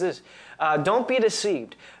 6:7, it says this, don't be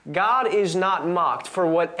deceived. God is not mocked, for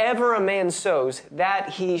whatever a man sows, that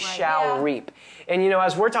he shall reap. And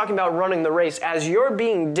as we're talking about running the race, as you're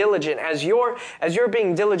being diligent, as you're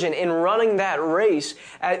being diligent in running that race,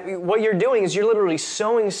 what you're doing is you're literally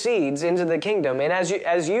sowing seeds into the kingdom. And as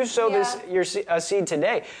you sow your seed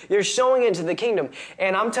today, you're sowing into the kingdom.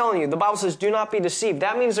 And I'm telling you, the Bible says, do not be deceived.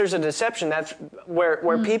 That means there's a deception. That's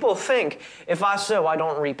where people think, if I sow, I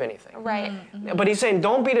don't reap anything. Right. But he's saying,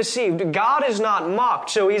 don't be deceived. God is not mocked.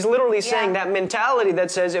 So he's literally saying that mentality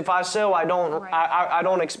that says, if I sow, I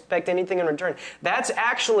don't expect anything in return. That's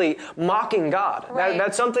actually mocking God. Right.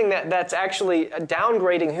 That's something that's actually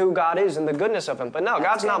downgrading who God is and the goodness of Him. But no,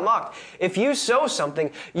 God's not mocked. If you sow something,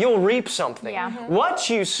 you'll reap something. Yeah. What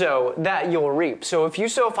you sow, that you'll reap. So if you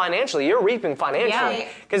sow financially, you're reaping financially.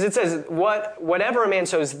 Because it says, whatever a man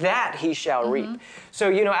sows, that he shall reap. So,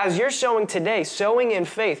 as you're sowing today, sowing in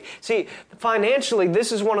faith. See, financially,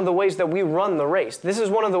 this is one of the ways that we run the race. This is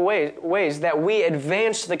one of the ways that we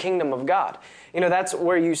advance the kingdom of God. That's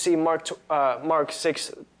where you see Mark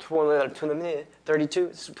 6,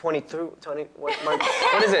 32, 22, 20,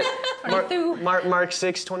 what is it? Mark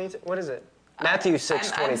 6, 22, what is it? Matthew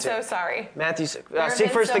 6, 22. I'm so sorry. Matthew 6. There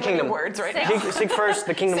Seek first so the kingdom. Words right now. Seek first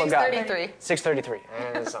the kingdom of God. 6:33.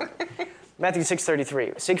 6:33. Matthew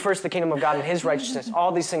 6:33. Seek first the kingdom of God and His righteousness.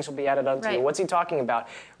 All these things will be added unto you. What's He talking about?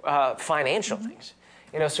 Financial things.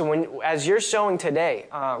 So as you're sowing today,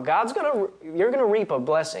 you're gonna reap a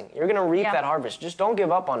blessing. You're gonna reap that harvest. Just don't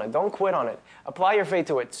give up on it. Don't quit on it. Apply your faith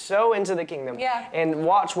to it. Sow into the kingdom and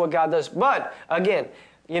watch what God does. But again,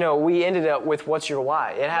 we ended up with what's your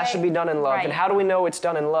why? It has to be done in love. And how do we know it's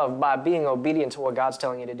done in love? By being obedient to what God's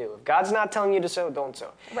telling you to do. If God's not telling you to sow, don't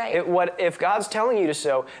sow. Right. If God's telling you to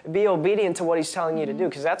sow, be obedient to what He's telling you to do.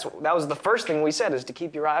 Because that was the first thing we said, is to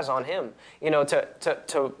keep your eyes on Him.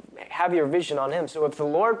 To have your vision on Him. So if the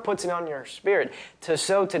Lord puts it on your spirit to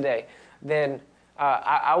sow today, then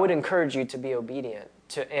I would encourage you to be obedient.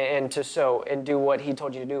 To sow and do what He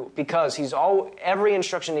told you to do, because every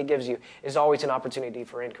instruction He gives you is always an opportunity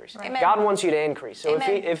for increase. Amen. God wants you to increase. So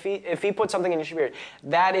if he puts something in your spirit,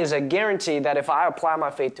 that is a guarantee that if I apply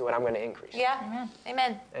my faith to it, I'm going to increase. Yeah.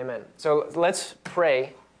 Amen. Amen. So let's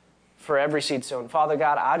pray for every seed sown. Father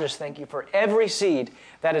God, I just thank you for every seed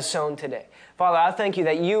that is sown today. Father, I thank you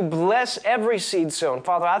that you bless every seed sown.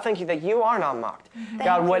 Father, I thank you that you are not mocked.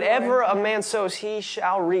 God, whatever a man sows, he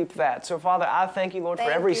shall reap that. So, Father, I thank you, Lord,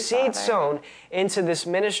 for every seed sown into this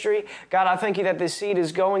ministry. God, I thank you that this seed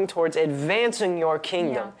is going towards advancing your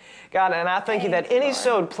kingdom. God, and I thank you that any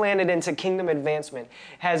seed planted into kingdom advancement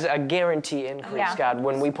has a guarantee increase, God,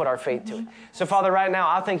 when we put our faith to it. So, Father, right now,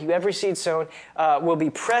 I thank you every seed sown will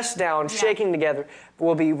be pressed down, shaking together,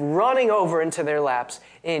 will be running over into their laps.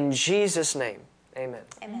 In Jesus' name, amen.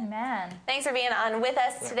 Amen. Thanks for being on with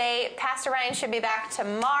us today. Pastor Ryan should be back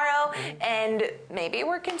tomorrow, and maybe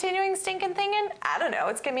we're continuing Stinking Thinking. I don't know.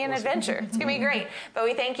 It's going to be an adventure. It's going to be great. But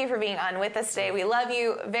we thank you for being on with us today. We love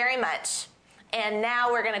you very much. And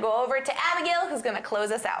now we're going to go over to Abigail, who's going to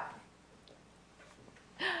close us out.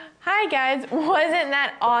 Hi guys, wasn't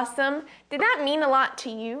that awesome? Did that mean a lot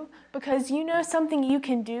to you? Because you know something you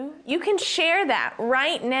can do? You can share that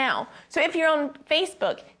right now. So if you're on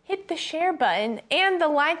Facebook, hit the share button and the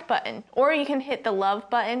like button. Or you can hit the love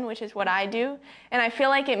button, which is what I do. And I feel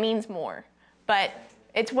like it means more. But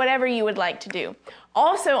it's whatever you would like to do.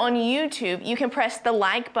 Also on YouTube, you can press the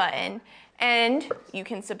like button and you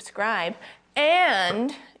can subscribe,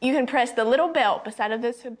 and you can press the little bell beside of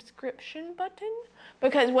the subscription button,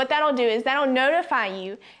 because what that'll do is that'll notify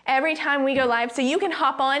you every time we go live, so you can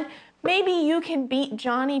hop on. Maybe you can beat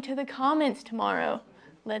Johnny to the comments tomorrow.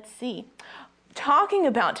 Let's see. Talking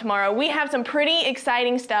about tomorrow, we have some pretty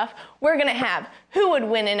exciting stuff. We're gonna have who would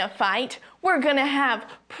win in a fight. We're gonna have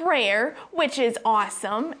prayer, which is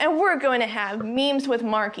awesome. And we're going to have memes with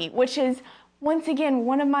Marky, which is, once again,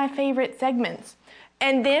 one of my favorite segments.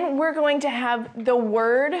 And then we're going to have the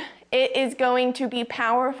word. It is going to be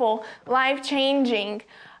powerful, life-changing.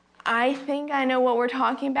 I think I know what we're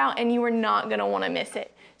talking about, and you are not gonna wanna miss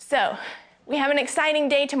it. So, we have an exciting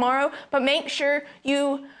day tomorrow, but make sure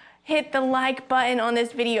you hit the like button on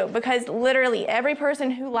this video, because literally every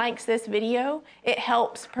person who likes this video, it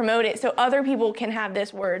helps promote it so other people can have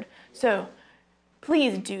this word. So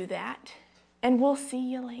please do that, and we'll see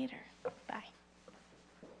you later. Bye.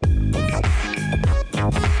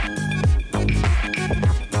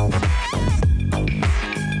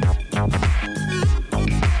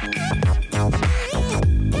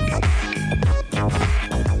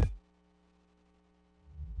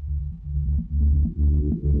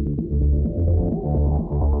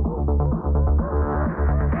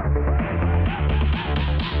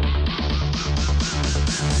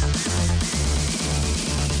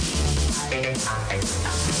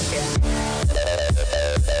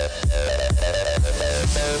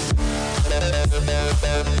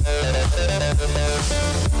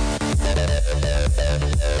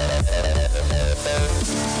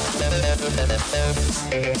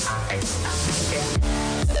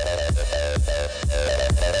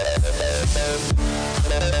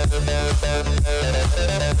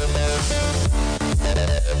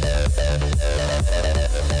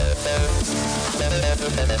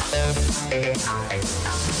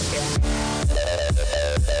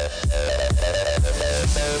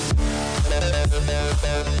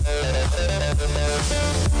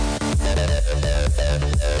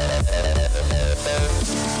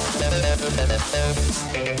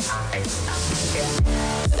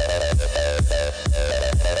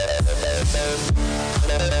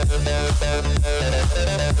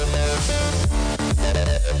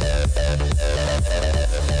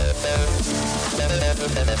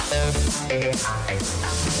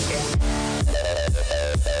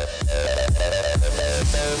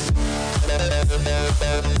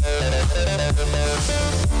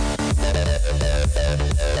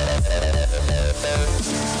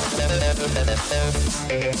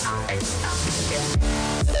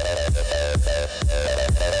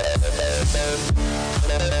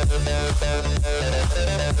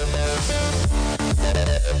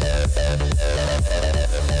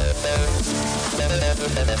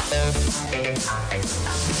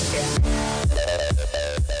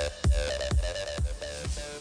 Yeah.